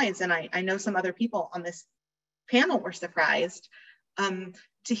surprised, and I know some other people on this panel were surprised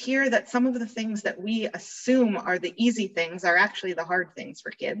to hear that some of the things that we assume are the easy things are actually the hard things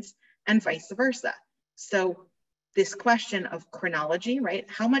for kids, and vice versa. So this question of chronology, right?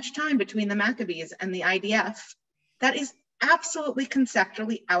 How much time between the Maccabees and the IDF? That is absolutely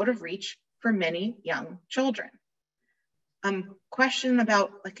conceptually out of reach for many young children. Question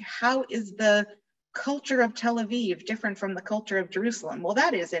about, like, how is the culture of Tel Aviv different from the culture of Jerusalem? Well,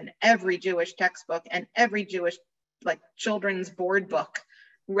 that is in every Jewish textbook, and every Jewish children's board book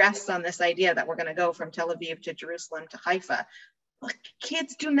rests on this idea that we're going to go from Tel Aviv to Jerusalem to Haifa.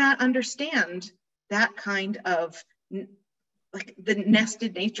 Kids do not understand that kind of the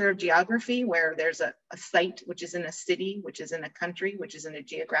nested nature of geography, where there's a site which is in a city, which is in a country, which is in a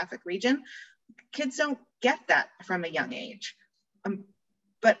geographic region. Kids don't get that from a young age.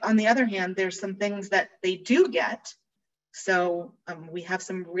 But on the other hand, there's some things that they do get. So we have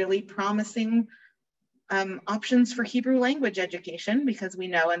some really promising options for Hebrew language education, because we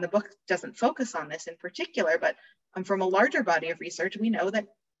know, and the book doesn't focus on this in particular, but from a larger body of research, we know that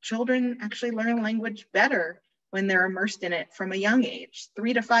children actually learn language better when they're immersed in it from a young age.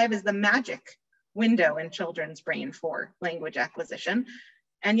 3 to 5 is the magic window in children's brain for language acquisition.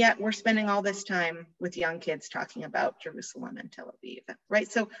 And yet we're spending all this time with young kids talking about Jerusalem and Tel Aviv, right?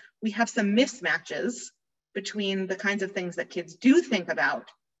 So we have some mismatches between the kinds of things that kids do think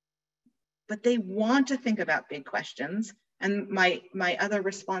about, but they want to think about big questions. And my other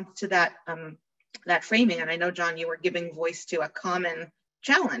response to that, that framing, and I know, John, you were giving voice to a common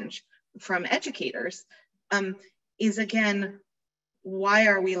challenge from educators, is again, why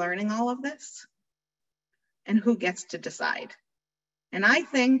are we learning all of this? And who gets to decide? And I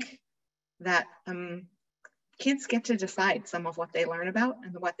think that kids get to decide some of what they learn about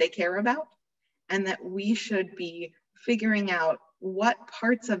and what they care about, and that we should be figuring out what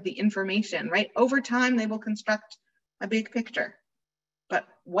parts of the information, right? Over time, they will construct a big picture, but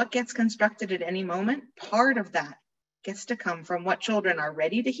what gets constructed at any moment, part of that gets to come from what children are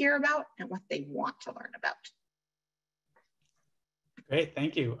ready to hear about and what they want to learn about. Great,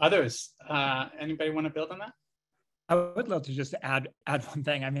 thank you. Others, anybody want to build on that? I would love to just add one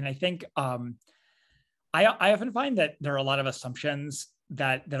thing. I mean, I think I often find that there are a lot of assumptions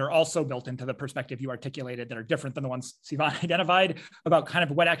that are also built into the perspective you articulated that are different than the ones Sivan identified about kind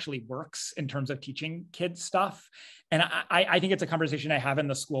of what actually works in terms of teaching kids stuff. And I think it's a conversation I have in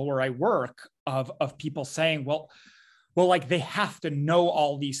the school where I work of people saying, well, like they have to know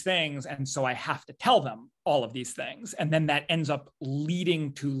all these things. And so I have to tell them all of these things. And then that ends up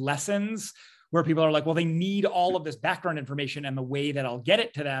leading to lessons where people are like, well, they need all of this background information. And the way that I'll get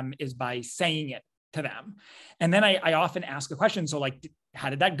it to them is by saying it to them. And then I often ask a question. So like, how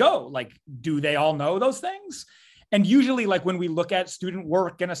did that go? Like, do they all know those things? And usually like when we look at student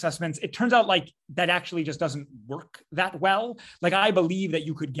work and assessments, it turns out like that actually just doesn't work that well. Like I believe that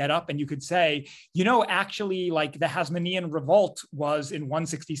you could get up and you could say, you know, actually like the Hasmonean revolt was in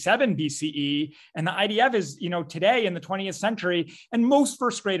 167 BCE and the IDF is, you know, today in the 20th century, and most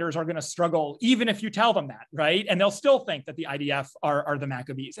first graders are going to struggle even if you tell them that, right? And they'll still think that the IDF are the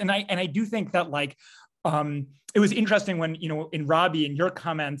Maccabees. And I do think that like, it was interesting when, you know, in Robbie, in your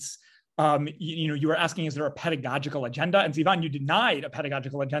comments, you were asking, is there a pedagogical agenda? And Sivan, you denied a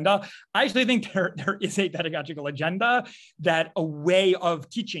pedagogical agenda. I actually think there is a pedagogical agenda, that a way of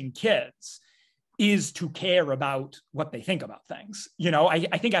teaching kids is to care about what they think about things. You know,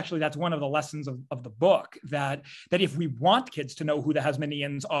 I think actually that's one of the lessons of the book, that if we want kids to know who the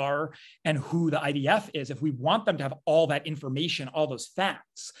Hasmoneans are and who the IDF is, if we want them to have all that information, all those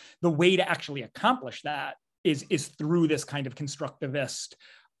facts, the way to actually accomplish that is through this kind of constructivist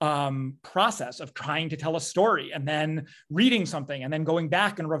process of trying to tell a story and then reading something and then going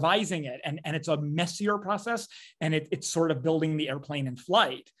back and revising it. And it's a messier process, and it's sort of building the airplane in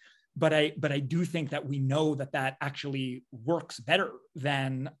flight. But I do think that we know that actually works better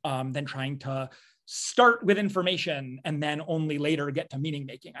than trying to start with information and then only later get to meaning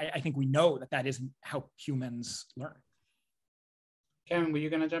making. I think we know that isn't how humans learn. Karen, were you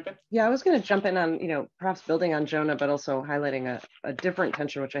going to jump in? Yeah, I was going to jump in on, perhaps building on Jonah, but also highlighting a different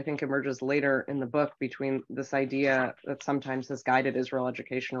tension, which I think emerges later in the book, between this idea that sometimes has guided Israel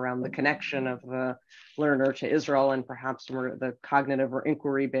education around the connection of the learner to Israel, and perhaps more the cognitive or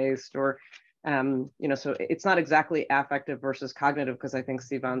inquiry based, or, so it's not exactly affective versus cognitive, because I think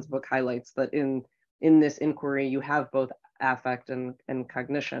Sivan's book highlights that in this inquiry, you have both affect and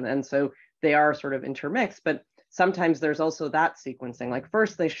cognition. And so they are sort of intermixed, but sometimes there's also that sequencing, like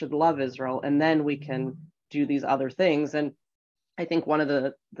first they should love Israel and then we can do these other things. And I think one of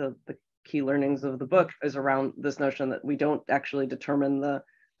the key learnings of the book is around this notion that we don't actually determine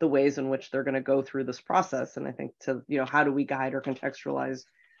the ways in which they're going to go through this process. And I think how do we guide or contextualize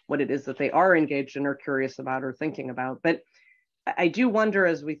what it is that they are engaged in or curious about or thinking about. But I do wonder,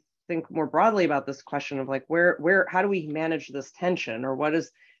 as we think more broadly about this question of like, how do we manage this tension, or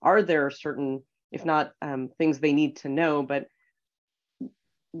are there certain, if not things they need to know, but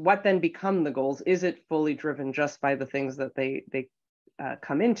what then become the goals? Is it fully driven just by the things that they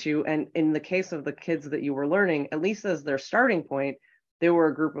come into? And in the case of the kids that you were learning, at least as their starting point, there were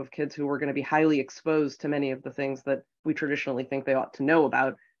a group of kids who were going to be highly exposed to many of the things that we traditionally think they ought to know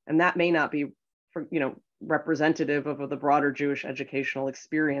about. And that may not be, representative of the broader Jewish educational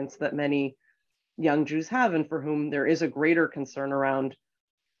experience that many young Jews have, and for whom there is a greater concern around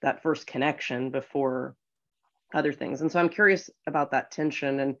that first connection before other things. And so I'm curious about that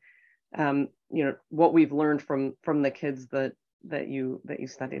tension and what we've learned from the kids that you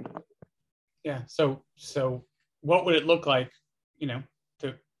studied. Yeah. So what would it look like,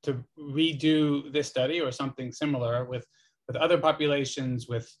 to redo this study or something similar with other populations,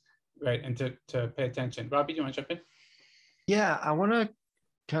 and to pay attention? Robbie, do you want to jump in? Yeah, I want to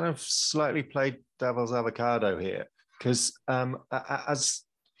kind of slightly play devil's avocado here, because as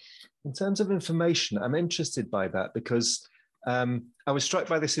in terms of information, I'm interested by that, because I was struck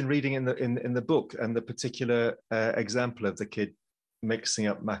by this in reading in the book, and the particular example of the kid mixing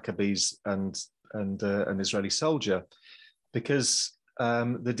up Maccabees and an Israeli soldier, because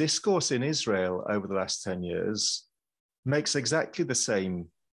the discourse in Israel over the last 10 years makes exactly the same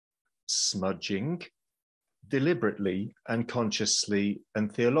smudging, deliberately and consciously and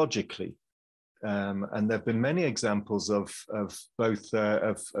theologically. And there have been many examples of both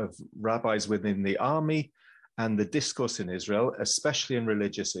of rabbis within the army, and the discourse in Israel, especially in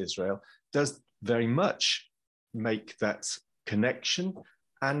religious Israel, does very much make that connection,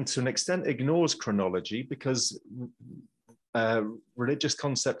 and to an extent ignores chronology, because religious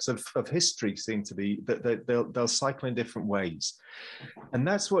concepts of history seem to be that they'll cycle in different ways. And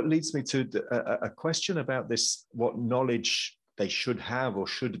that's what leads me to a question about this: what knowledge they should have or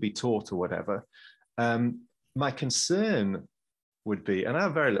should be taught or whatever. My concern would be, and I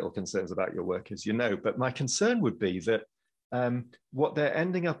have very little concerns about your work, as you know, but my concern would be that what they're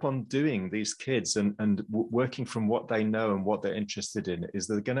ending up on doing, these kids, and working from what they know and what they're interested in, is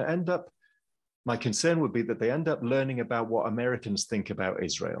they're going to end up, my concern would be that they end up learning about what Americans think about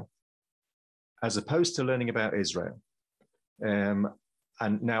Israel, as opposed to learning about Israel. And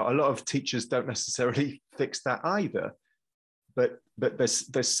now a lot of teachers don't necessarily fix that either, but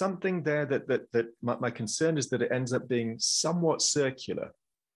there's something there that my concern is that it ends up being somewhat circular,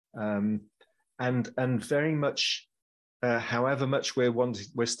 and very much, however much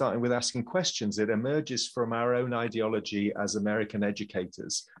we're starting with asking questions, it emerges from our own ideology as American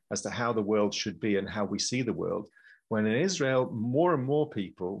educators as to how the world should be and how we see the world. When in Israel, more and more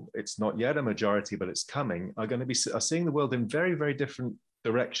people, it's not yet a majority, but it's coming, are seeing the world in very, very different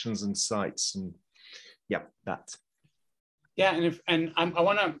directions and sights. And yeah, that. Yeah, and I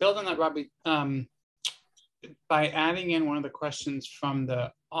want to build on that, Robbie, by adding in one of the questions from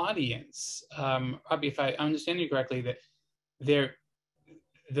the audience. Robbie, if I understand you correctly, that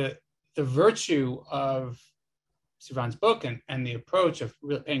the virtue of Sivan's book and the approach of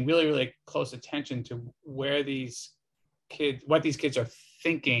paying really, really close attention to what these kids are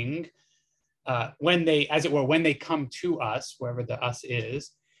thinking when they come to us, wherever the us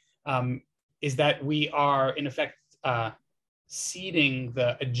is that we are in effect seeding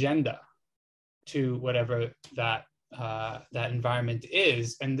the agenda to whatever that environment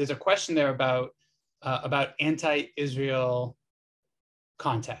is. And there's a question there about anti-Israel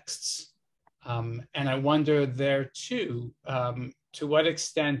contexts. And I wonder there too, to what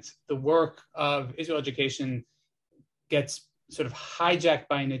extent the work of Israel education gets sort of hijacked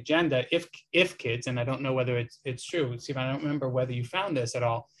by an agenda if kids, and I don't know whether it's true, Sivan, I don't remember whether you found this at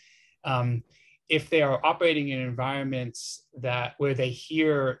all, if they are operating in environments where they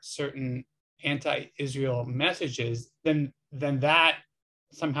hear certain anti-Israel messages, then that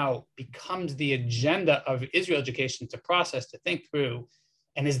somehow becomes the agenda of Israel education to process, to think through.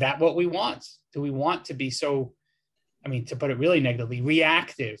 And is that what we want? Do we want to be so, to put it really negatively,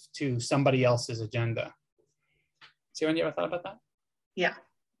 reactive to somebody else's agenda? Sivan, you ever thought about that? Yeah,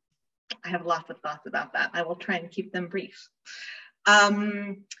 I have lots of thoughts about that. I will try and keep them brief.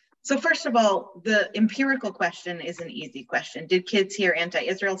 So first of all, the empirical question is an easy question. Did kids hear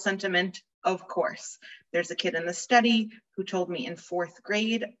anti-Israel sentiment? Of course. There's a kid in the study who told me in 4th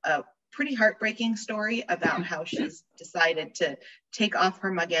grade a pretty heartbreaking story about how she's decided to take off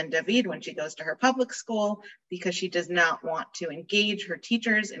her Magen David when she goes to her public school because she does not want to engage her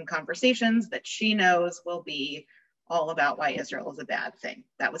teachers in conversations that she knows will be all about why Israel is a bad thing.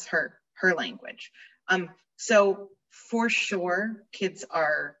 That was her language. So for sure, kids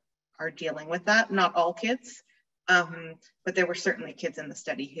are dealing with that. Not all kids, but there were certainly kids in the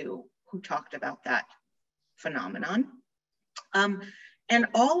study who talked about that phenomenon. And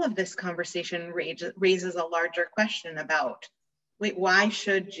all of this conversation raises a larger question about, why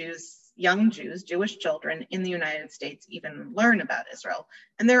should young Jews, Jewish children in the United States even learn about Israel?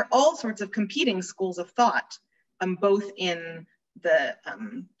 And there are all sorts of competing schools of thought, both in the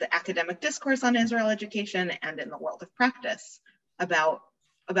academic discourse on Israel education and in the world of practice about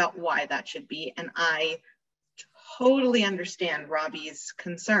why that should be. And I totally understand Robbie's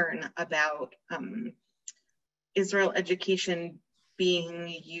concern about Israel education being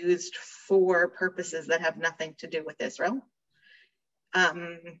used for purposes that have nothing to do with Israel.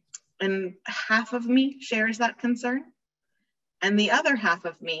 And half of me shares that concern. And the other half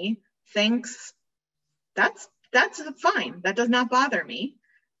of me thinks that's fine. That does not bother me.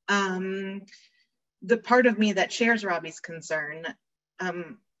 The part of me that shares Robbie's concern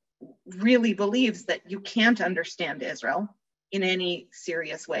really believes that you can't understand Israel in any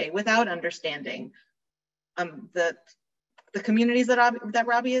serious way without understanding the communities that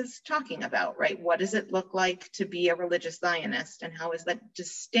Robbie is talking about, right? What does it look like to be a religious Zionist, and how is that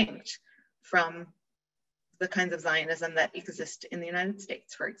distinct from the kinds of Zionism that exist in the United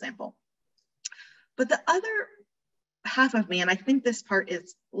States, for example? But the other half of me, and I think this part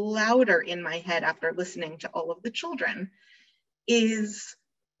is louder in my head after listening to all of the children, is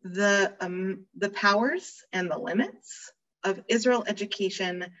the powers and the limits of Israel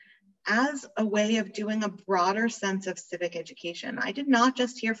education as a way of doing a broader sense of civic education. I did not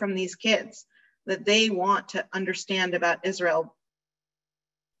just hear from these kids that they want to understand about Israel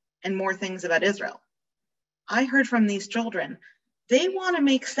and more things about Israel. I heard from these children, they want to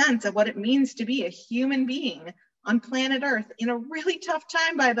make sense of what it means to be a human being on planet Earth in a really tough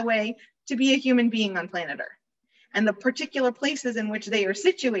time, by the way, to be a human being on planet Earth. And the particular places in which they are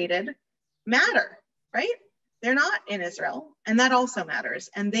situated matter, right? They're not in Israel, and that also matters.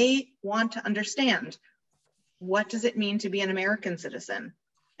 And they want to understand, what does it mean to be an American citizen?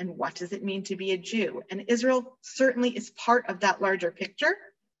 And what does it mean to be a Jew? And Israel certainly is part of that larger picture,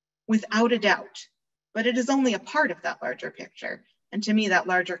 without a doubt, but it is only a part of that larger picture. And to me, that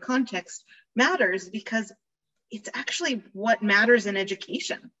larger context matters because it's actually what matters in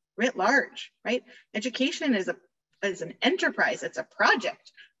education writ large, right? Education is an enterprise, it's a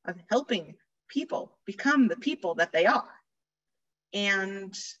project of helping people become the people that they are.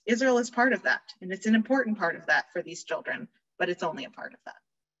 And Israel is part of that, and it's an important part of that for these children, but it's only a part of that.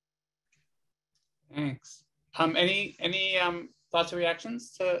 Thanks. Any thoughts or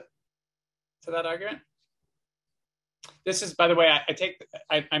reactions to that argument? This is, by the way,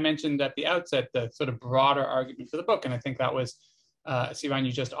 I mentioned at the outset the sort of broader argument for the book, and I think that was, Sivan,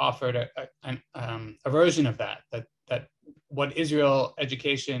 you just offered a version of that what Israel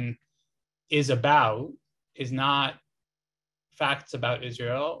education is about is not facts about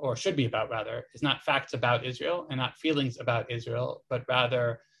Israel, or should be about rather, is not facts about Israel and not feelings about Israel, but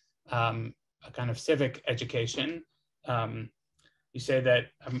rather a kind of civic education. You say that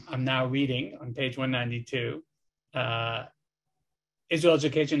I'm now reading on page 192, Israel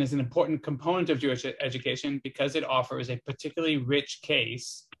education is an important component of Jewish education because it offers a particularly rich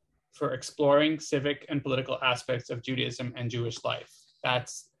case for exploring civic and political aspects of Judaism and Jewish life.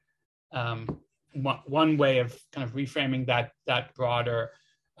 That's one way of kind of reframing that broader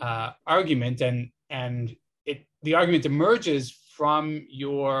argument, and the argument emerges from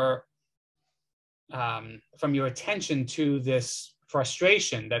your attention to this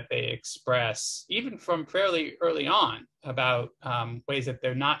frustration that they express, even from fairly early on, about ways that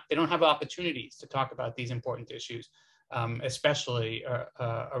they don't have opportunities to talk about these important issues, especially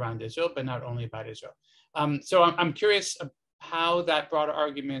around Israel, but not only about Israel. So I'm curious how that broader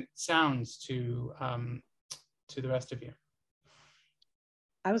argument sounds to the rest of you.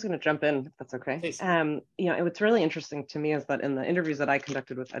 I was going to jump in, if that's okay. Please. What's really interesting to me is that in the interviews that I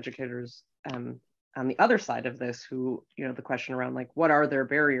conducted with educators on the other side of this, who, the question around like, what are their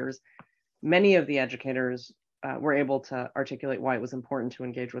barriers? Many of the educators were able to articulate why it was important to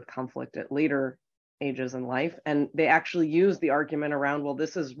engage with conflict at later ages in life. And they actually used the argument around, well,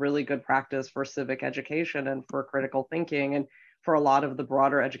 this is really good practice for civic education and for critical thinking and for a lot of the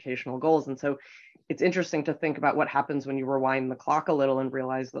broader educational goals. And so it's interesting to think about what happens when you rewind the clock a little and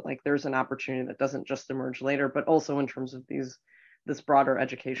realize that like there's an opportunity that doesn't just emerge later, but also in terms of this broader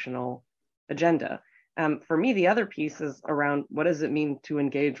educational agenda. For me, the other piece is around what does it mean to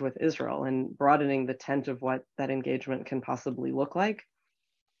engage with Israel and broadening the tent of what that engagement can possibly look like.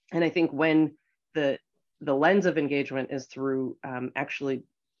 And I think when the lens of engagement is through actually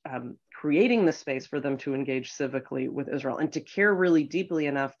creating the space for them to engage civically with Israel and to care really deeply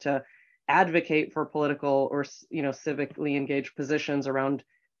enough to advocate for political or civically engaged positions around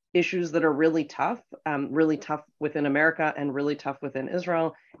issues that are really tough within America and really tough within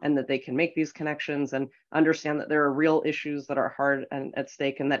Israel, and that they can make these connections and understand that there are real issues that are hard and at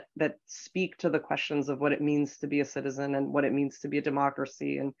stake, and that speak to the questions of what it means to be a citizen and what it means to be a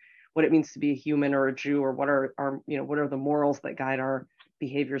democracy and what it means to be a human or a Jew, or what are the morals that guide our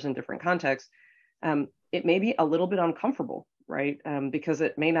behaviors in different contexts. It may be a little bit uncomfortable, right? Because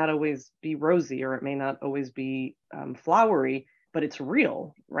it may not always be rosy, or it may not always be flowery, but it's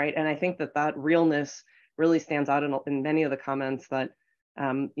real, right? And I think that realness really stands out in many of the comments, that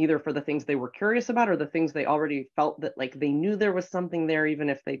either for the things they were curious about or the things they already felt that like they knew there was something there, even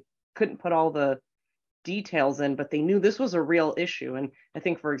if they couldn't put all the details in, but they knew this was a real issue. And I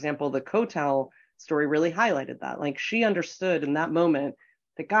think, for example, the Kotel story really highlighted that. Like, she understood in that moment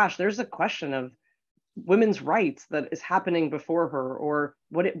that, gosh, there's a question of women's rights that is happening before her, or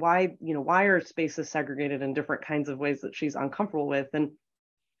why are spaces segregated in different kinds of ways that she's uncomfortable with, and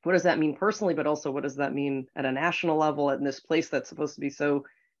what does that mean personally, but also what does that mean at a national level in this place that's supposed to be so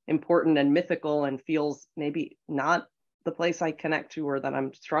important and mythical and feels maybe not the place I connect to or that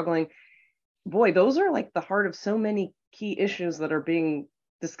I'm struggling. Boy, those are like the heart of so many key issues that are being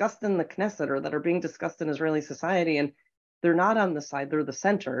discussed in the Knesset or that are being discussed in Israeli society, and they're not on the side, they're the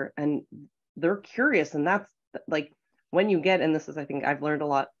center, and they're curious. And that's like, when you get, and this is, I think I've learned a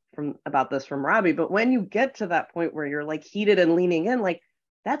lot about this from Robbie, but when you get to that point where you're like heated and leaning in, like,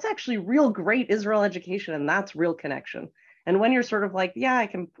 that's actually real great Israel education, and that's real connection. And when you're sort of like, yeah, I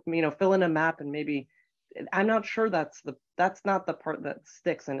can, fill in a map, and maybe I'm not sure that's not the part that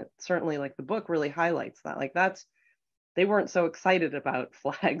sticks. And it certainly, like, the book really highlights that. Like, they weren't so excited about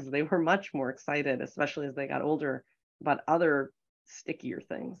flags. They were much more excited, especially as they got older, about other stickier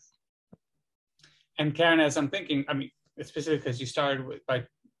things. And Karen, as I'm thinking, specifically because you started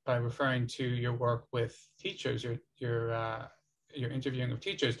by referring to your work with teachers, your interviewing of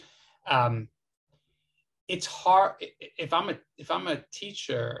teachers, it's hard. If I'm a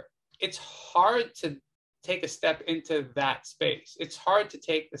teacher, it's hard to take a step into that space. It's hard to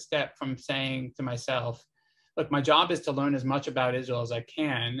take the step from saying to myself, look, my job is to learn as much about Israel as I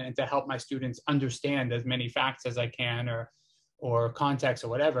can and to help my students understand as many facts as I can, or context or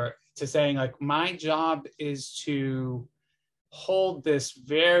whatever, to saying like, my job is to hold this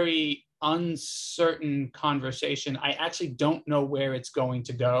very uncertain conversation. I actually don't know where it's going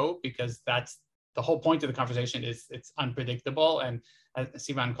to go, because that's the whole point of the conversation, is it's unpredictable. And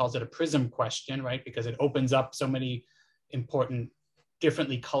Sivan calls it a prism question, right? Because it opens up so many important,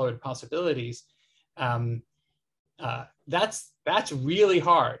 differently colored possibilities. That's really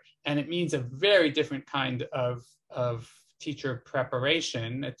hard. And it means a very different kind of teacher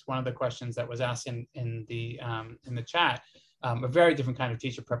preparation. It's one of the questions that was asked in the chat. A very different kind of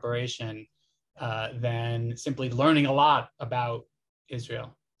teacher preparation than simply learning a lot about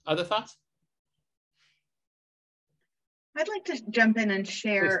Israel. Other thoughts? I'd like to jump in and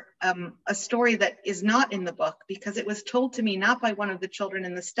share a story that is not in the book, because it was told to me not by one of the children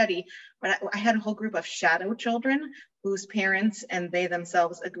in the study, but I had a whole group of shadow children whose parents and they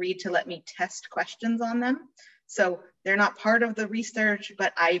themselves agreed to let me test questions on them. So they're not part of the research,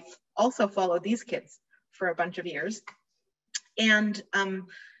 but I've also followed these kids for a bunch of years. And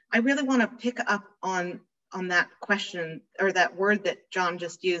I really want to pick up on that question, or that word that Jon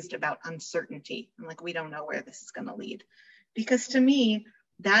just used about uncertainty. And like, we don't know where this is going to lead. Because to me,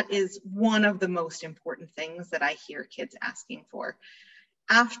 that is one of the most important things that I hear kids asking for.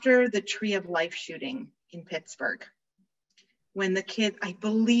 After the Tree of Life shooting in Pittsburgh, when the kids, I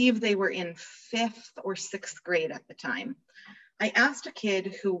believe they were in 5th or 6th grade at the time, I asked a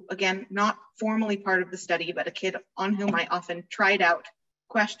kid who, again, not formally part of the study, but a kid on whom I often tried out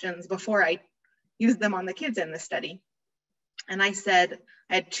questions before I used them on the kids in the study. And I said,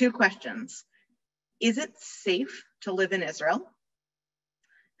 I had 2 questions. Is it safe to live in Israel?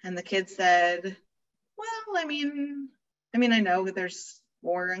 And the kid said, well, I mean, I know there's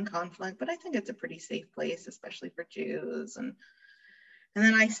war and conflict, but I think it's a pretty safe place, especially for Jews. And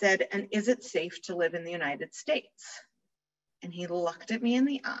then I said, and is it safe to live in the United States? And he looked at me in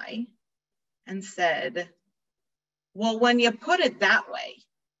the eye and said, well, when you put it that way,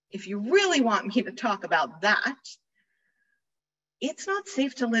 if you really want me to talk about that, it's not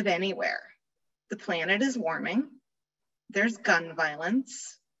safe to live anywhere. The planet is warming. There's gun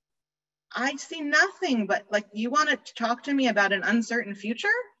violence. I see nothing but, like, you want to talk to me about an uncertain future?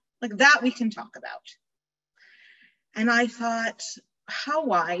 Like, that we can talk about. And I thought, how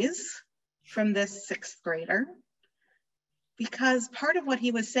wise from this 6th grader, because part of what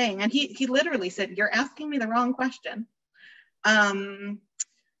he was saying, and he literally said, you're asking me the wrong question.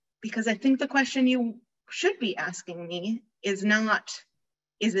 Because I think the question you should be asking me is not,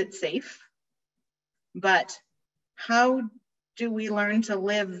 is it safe? But how do we learn to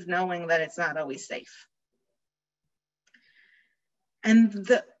live knowing that it's not always safe? And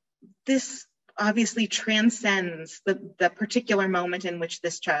this obviously transcends the particular moment in which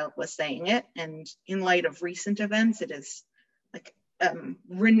this child was saying it. And in light of recent events, it is like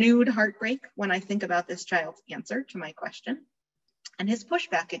renewed heartbreak when I think about this child's answer to my question and his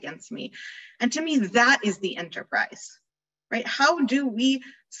pushback against me. And to me, that is the enterprise, right? How do we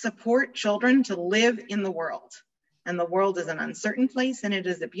support children to live in the world? And the world is an uncertain place, and it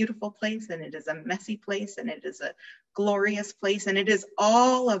is a beautiful place, and it is a messy place, and it is a glorious place, and it is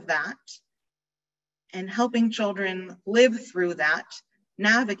all of that. And helping children live through that,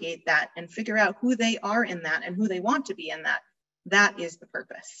 navigate that, and figure out who they are in that and who they want to be in that, that is the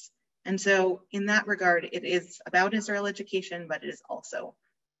purpose. And so in that regard, it is about Israel education, but it is also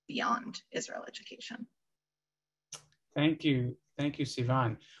beyond Israel education. Thank you,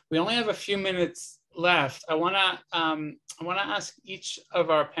 Sivan. We only have a few minutes left. I want to ask each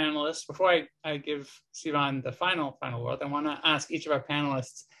of our panelists, before I give Sivan the final word, I want to ask each of our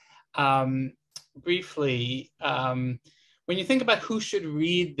panelists briefly, when you think about who should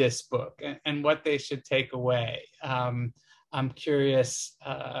read this book and what they should take away, I'm curious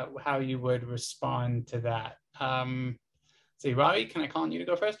how you would respond to that. See, Robbie, can I call on you to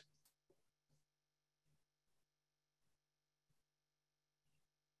go first?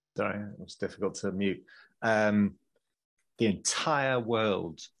 Sorry, it was difficult to mute. The entire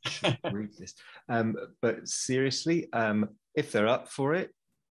world should read this. But seriously, if they're up for it,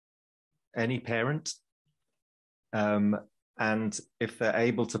 any parent, and if they're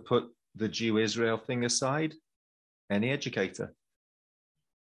able to put the Jew-Israel thing aside, any educator.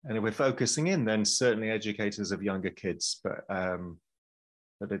 And if we're focusing in, then certainly educators of younger kids. But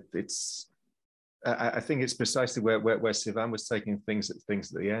I think it's precisely where Sivan was taking things at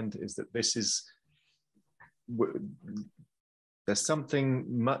the end, is that this is there's something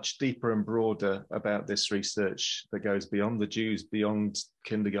much deeper and broader about this research that goes beyond the Jews, beyond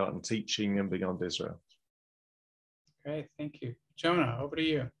kindergarten teaching, and beyond Israel. Great, thank you. Jonah, over to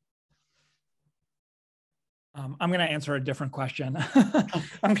you. I'm going to answer a different question.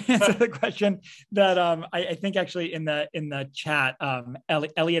 I'm going to answer the question that I think actually in the chat,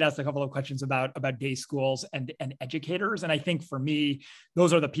 Elliot asked a couple of questions about day schools and educators, and I think for me,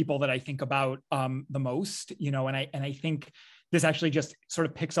 those are the people that I think about the most. And I think this actually just sort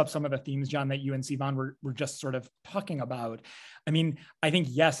of picks up some of the themes, John, that you and Sivan were just sort of talking about. I mean, I think,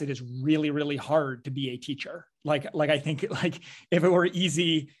 yes, it is really, really hard to be a teacher. Like I think if it were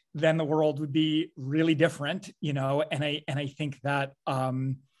easy, then the world would be really different, and I think that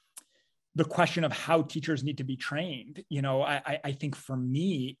the question of how teachers need to be trained, I think for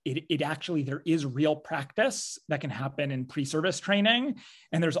me, it actually, there is real practice that can happen in pre-service training.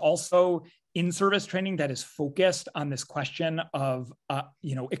 And there's also in-service training that is focused on this question of,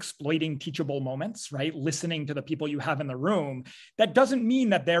 exploiting teachable moments, right? Listening to the people you have in the room. That doesn't mean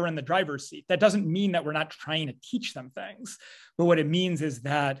that they're in the driver's seat. That doesn't mean that we're not trying to teach them things. But what it means is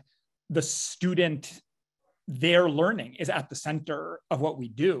that the student, their learning is at the center of what we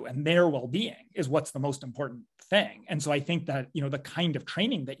do, and their well-being is what's the most important thing. And so I think that, the kind of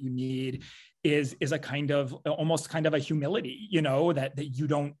training that you need is a kind of almost kind of a humility, that you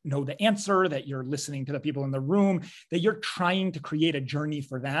don't know the answer, that you're listening to the people in the room, that you're trying to create a journey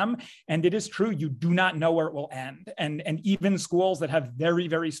for them. And it is true, you do not know where it will end. And even schools that have very,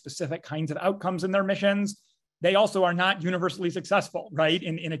 very specific kinds of outcomes in their missions, they also are not universally successful, right,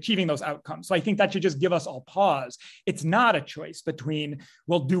 in achieving those outcomes. So I think that should just give us all pause. It's not a choice between,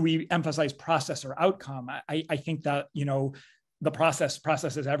 well, do we emphasize process or outcome? I think that, the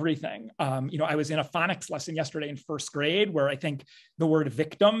process is everything. I was in a phonics lesson yesterday in first grade where I think the word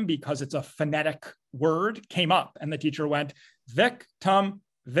victim, because it's a phonetic word, came up, and the teacher went, victim.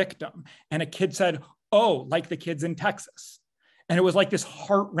 And a kid said, oh, like the kids in Texas. And it was like this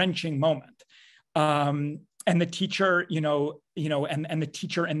heart-wrenching moment. And the teacher, and the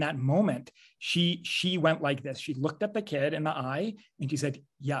teacher in that moment, she went like this. She looked at the kid in the eye and she said,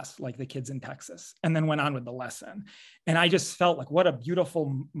 yes, like the kids in Texas, and then went on with the lesson. And I just felt like, what a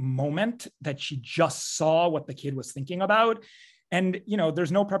beautiful moment that she just saw what the kid was thinking about. And,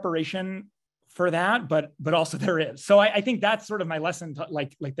 there's no preparation for that, but also there is. So I think that's sort of my lesson to,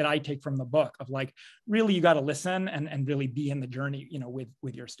 like that I take from the book of really, you got to listen and really be in the journey,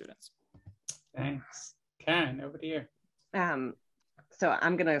 with your students. Thanks. Karen, over to you. So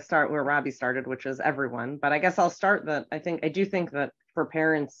I'm going to start where Robbie started, which is everyone. But I guess I'll start that I do think that for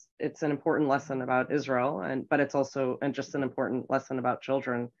parents, it's an important lesson about Israel, but it's also just an important lesson about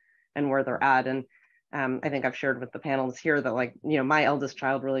children and where they're at. And I think I've shared with the panelists here that my eldest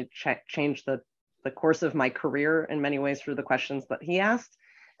child really changed the course of my career in many ways through the questions that he asked.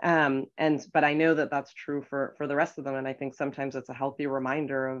 But I know that that's true for the rest of them. And I think sometimes it's a healthy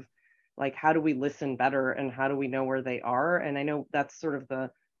reminder of, how do we listen better and how do we know where they are? And I know that's sort of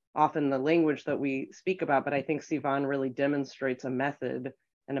often the language that we speak about, but I think Sivan really demonstrates a method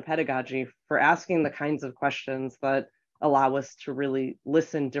and a pedagogy for asking the kinds of questions that allow us to really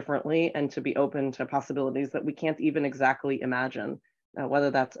listen differently and to be open to possibilities that we can't even exactly imagine,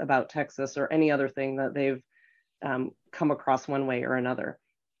 whether that's about Texas or any other thing that they've come across one way or another.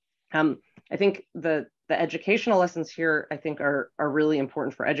 I think the educational lessons here, I think, are really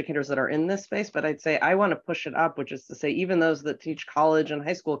important for educators that are in this space, but I'd say I want to push it up, which is to say even those that teach college and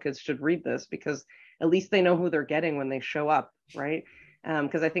high school kids should read this, because at least they know who they're getting when they show up, right?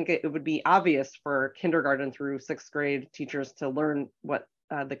 Because I think it would be obvious for kindergarten through sixth grade teachers to learn what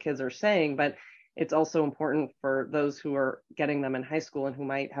the kids are saying, but it's also important for those who are getting them in high school and who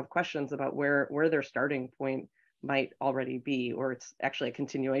might have questions about where their starting point might already be, or it's actually a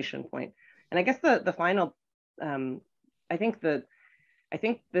continuation point. And I guess the final, I think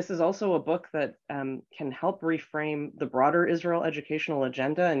this is also a book that can help reframe the broader Israel educational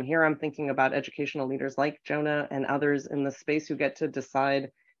agenda. And here I'm thinking about educational leaders like Jonah and others in the space who get to decide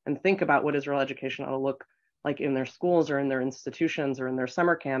and think about what Israel education ought to look like in their schools or in their institutions or in their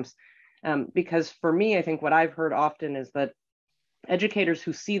summer camps. Because for me, I think what I've heard often is that educators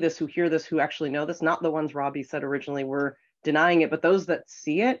who see this, who hear this, who actually know this, not the ones Robbie said originally were denying it, but those that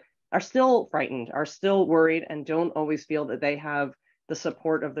see it are still frightened, are still worried, and don't always feel that they have the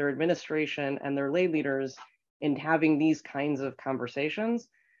support of their administration and their lay leaders in having these kinds of conversations.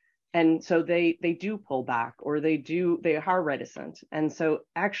 And so they do pull back, or they are reticent. And so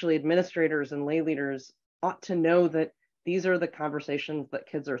actually administrators and lay leaders ought to know that these are the conversations that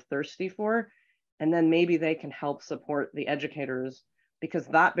kids are thirsty for. And then maybe they can help support the educators because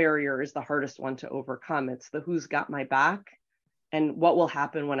that barrier is the hardest one to overcome. It's the who's got my back and what will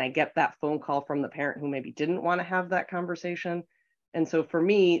happen when I get that phone call from the parent who maybe didn't want to have that conversation. And so for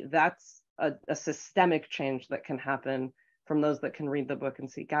me, that's a systemic change that can happen from those that can read the book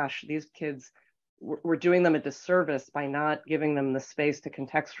and see, gosh, these kids, we're doing them a disservice by not giving them the space to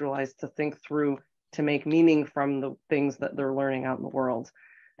contextualize, to think through, to make meaning from the things that they're learning out in the world.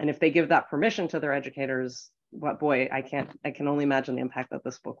 And if they give that permission to their educators, what, boy, I can only imagine the impact that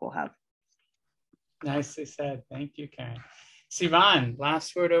this book will have. Nicely said. Thank you, Karen. Sivan,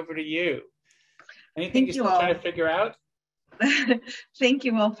 last word over to you. Anything you're still trying to figure out? Thank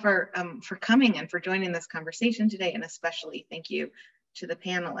you all for coming and for joining this conversation today, and especially thank you to the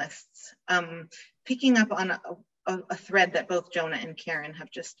panelists. Picking up on a thread that both Jonah and Karen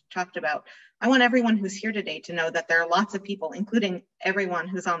have just talked about, I want everyone who's here today to know that there are lots of people, including everyone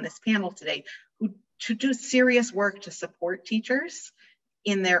who's on this panel today, who do serious work to support teachers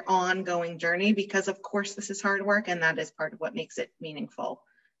in their ongoing journey, because of course this is hard work, and that is part of what makes it meaningful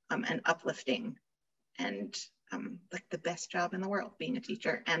and uplifting, and like the best job in the world, being a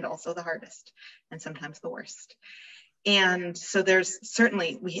teacher, and also the hardest and sometimes the worst. And so there's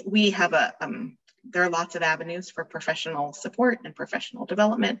certainly, we have there are lots of avenues for professional support and professional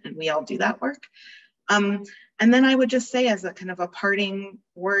development, and we all do that work. And then I would just say, as a kind of a parting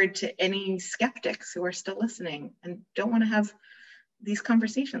word to any skeptics who are still listening and don't want to have these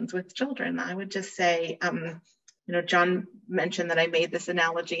conversations with children, I would just say, Jon mentioned that I made this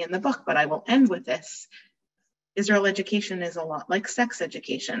analogy in the book, but I will end with this. Israel education is a lot like sex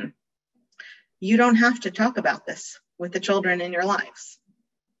education. You don't have to talk about this with the children in your lives,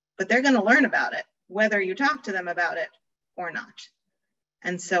 but they're going to learn about it, whether you talk to them about it or not.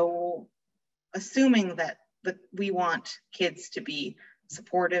 And so assuming that we want kids to be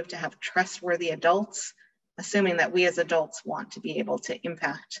supportive, to have trustworthy adults, assuming that we as adults want to be able to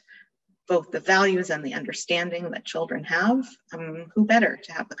impact both the values and the understanding that children have, who better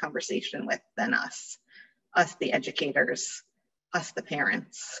to have the conversation with than us the educators, us the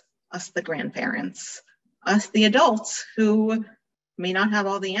parents, us the grandparents, us the adults who may not have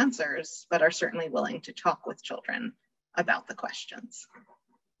all the answers, but are certainly willing to talk with children about the questions.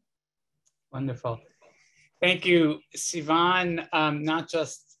 Wonderful. Thank you, Sivan, not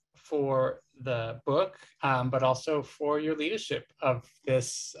just for the book, but also for your leadership of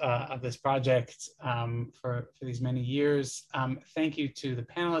this project for these many years. Thank you to the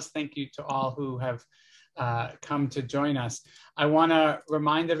panelists. Thank you to all who have come to join us. I want to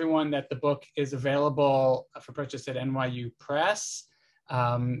remind everyone that the book is available for purchase at NYU Press.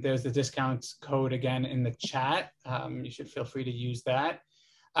 There's the discount code again in the chat. You should feel free to use that.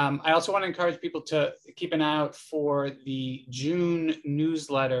 I also want to encourage people to keep an eye out for the June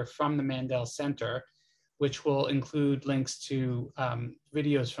newsletter from the Mandel Center, which will include links to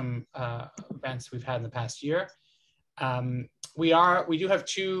videos from events we've had in the past year. We do have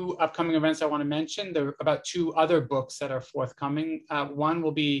 2 upcoming events I want to mention. There are about 2 other books that are forthcoming. One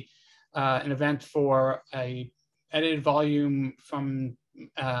will be an event for a edited volume from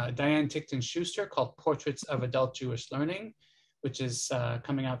Diane Tickton-Schuster called Portraits of Adult Jewish Learning, which is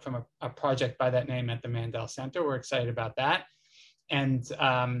coming out from a project by that name at the Mandel Center. We're excited about that. And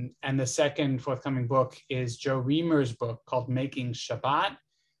the second forthcoming book is Joe Reamer's book called Making Shabbat,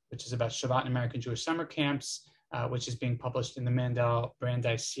 which is about Shabbat in American Jewish summer camps, which is being published in the Mandel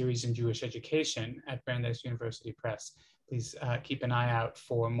Brandeis series in Jewish education at Brandeis University Press. Please keep an eye out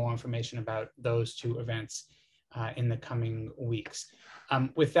for more information about those 2 events in the coming weeks.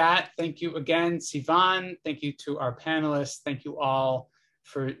 With that, thank you again, Sivan. Thank you to our panelists. Thank you all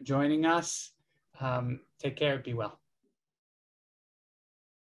for joining us. Take care, be well.